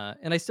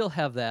 And I still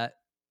have that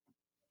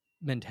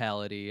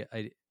mentality.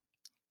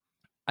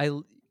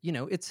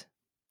 It's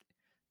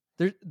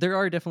there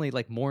are definitely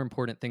like more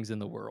important things in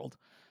the world,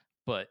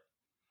 but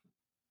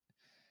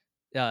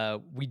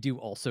we do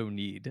also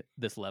need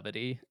this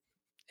levity,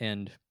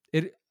 and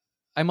it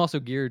I'm also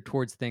geared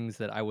towards things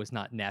that I was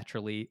not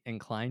naturally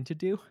inclined to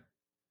do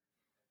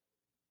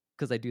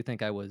because I do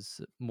think I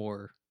was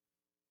more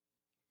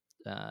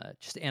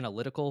just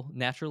analytical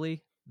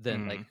naturally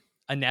than like Mm.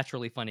 a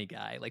naturally funny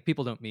guy. Like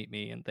people don't meet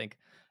me and think,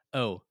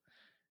 "Oh,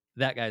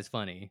 that guy's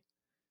funny."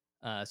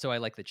 So I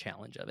like the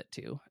challenge of it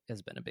too.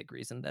 Has been a big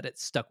reason that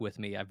it's stuck with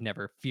me. I've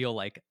never feel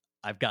like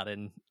I've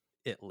gotten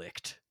it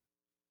licked.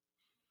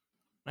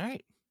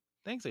 Alright.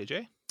 Thanks,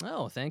 AJ.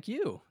 Oh, thank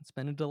you. It's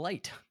been a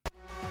delight.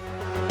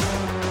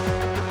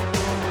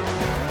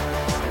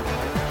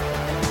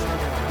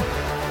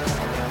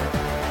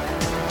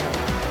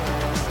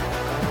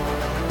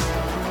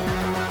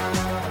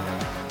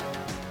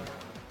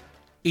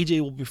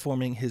 AJ will be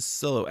performing his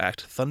solo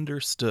act, Thunder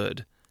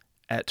Stood,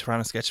 at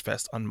Toronto Sketch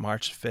Fest on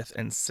March 5th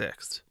and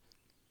 6th.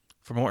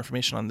 For more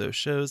information on those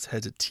shows,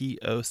 head to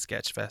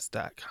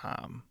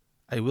tosketchfest.com.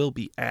 I will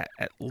be at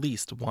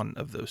least one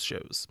of those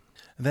shows.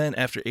 Then,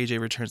 after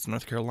AJ returns to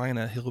North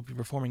Carolina, he'll be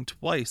performing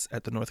twice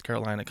at the North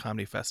Carolina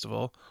Comedy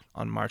Festival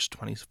on March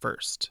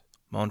 21st.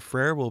 Mon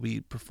Frere will be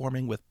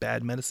performing with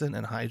Bad Medicine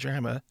and High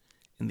Drama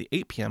in the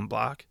 8 p.m.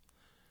 block.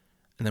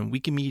 And then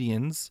We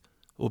Comedians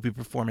will be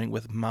performing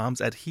with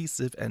Mom's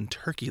Adhesive and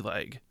Turkey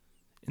Leg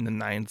in the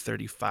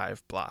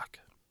 9:35 block.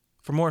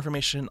 For more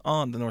information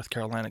on the North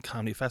Carolina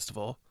Comedy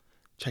Festival,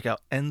 check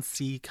out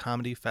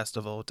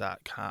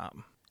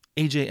nccomedyfestival.com.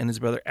 AJ and his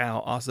brother Al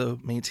also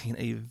maintain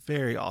a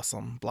very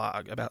awesome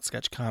blog about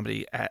sketch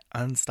comedy at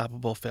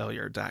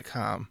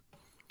unstoppablefailure.com,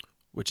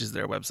 which is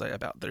their website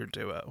about their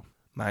duo.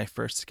 My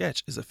First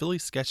Sketch is a Philly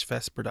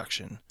Sketchfest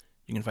production.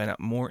 You can find out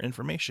more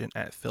information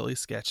at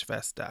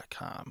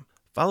phillysketchfest.com.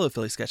 Follow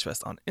Philly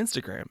Sketchfest on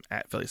Instagram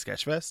at Philly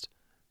Sketchfest.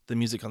 The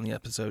music on the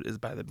episode is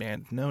by the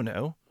band No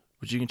No,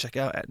 which you can check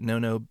out at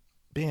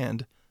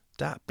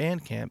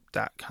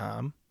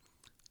nonoband.bandcamp.com.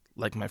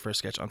 Like My First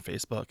Sketch on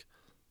Facebook.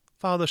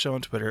 Follow the show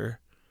on Twitter.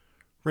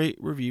 Rate,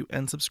 review,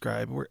 and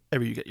subscribe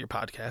wherever you get your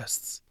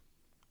podcasts.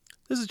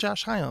 This is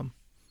Josh Hyam.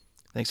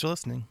 Thanks for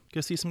listening.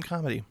 Go see some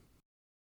comedy.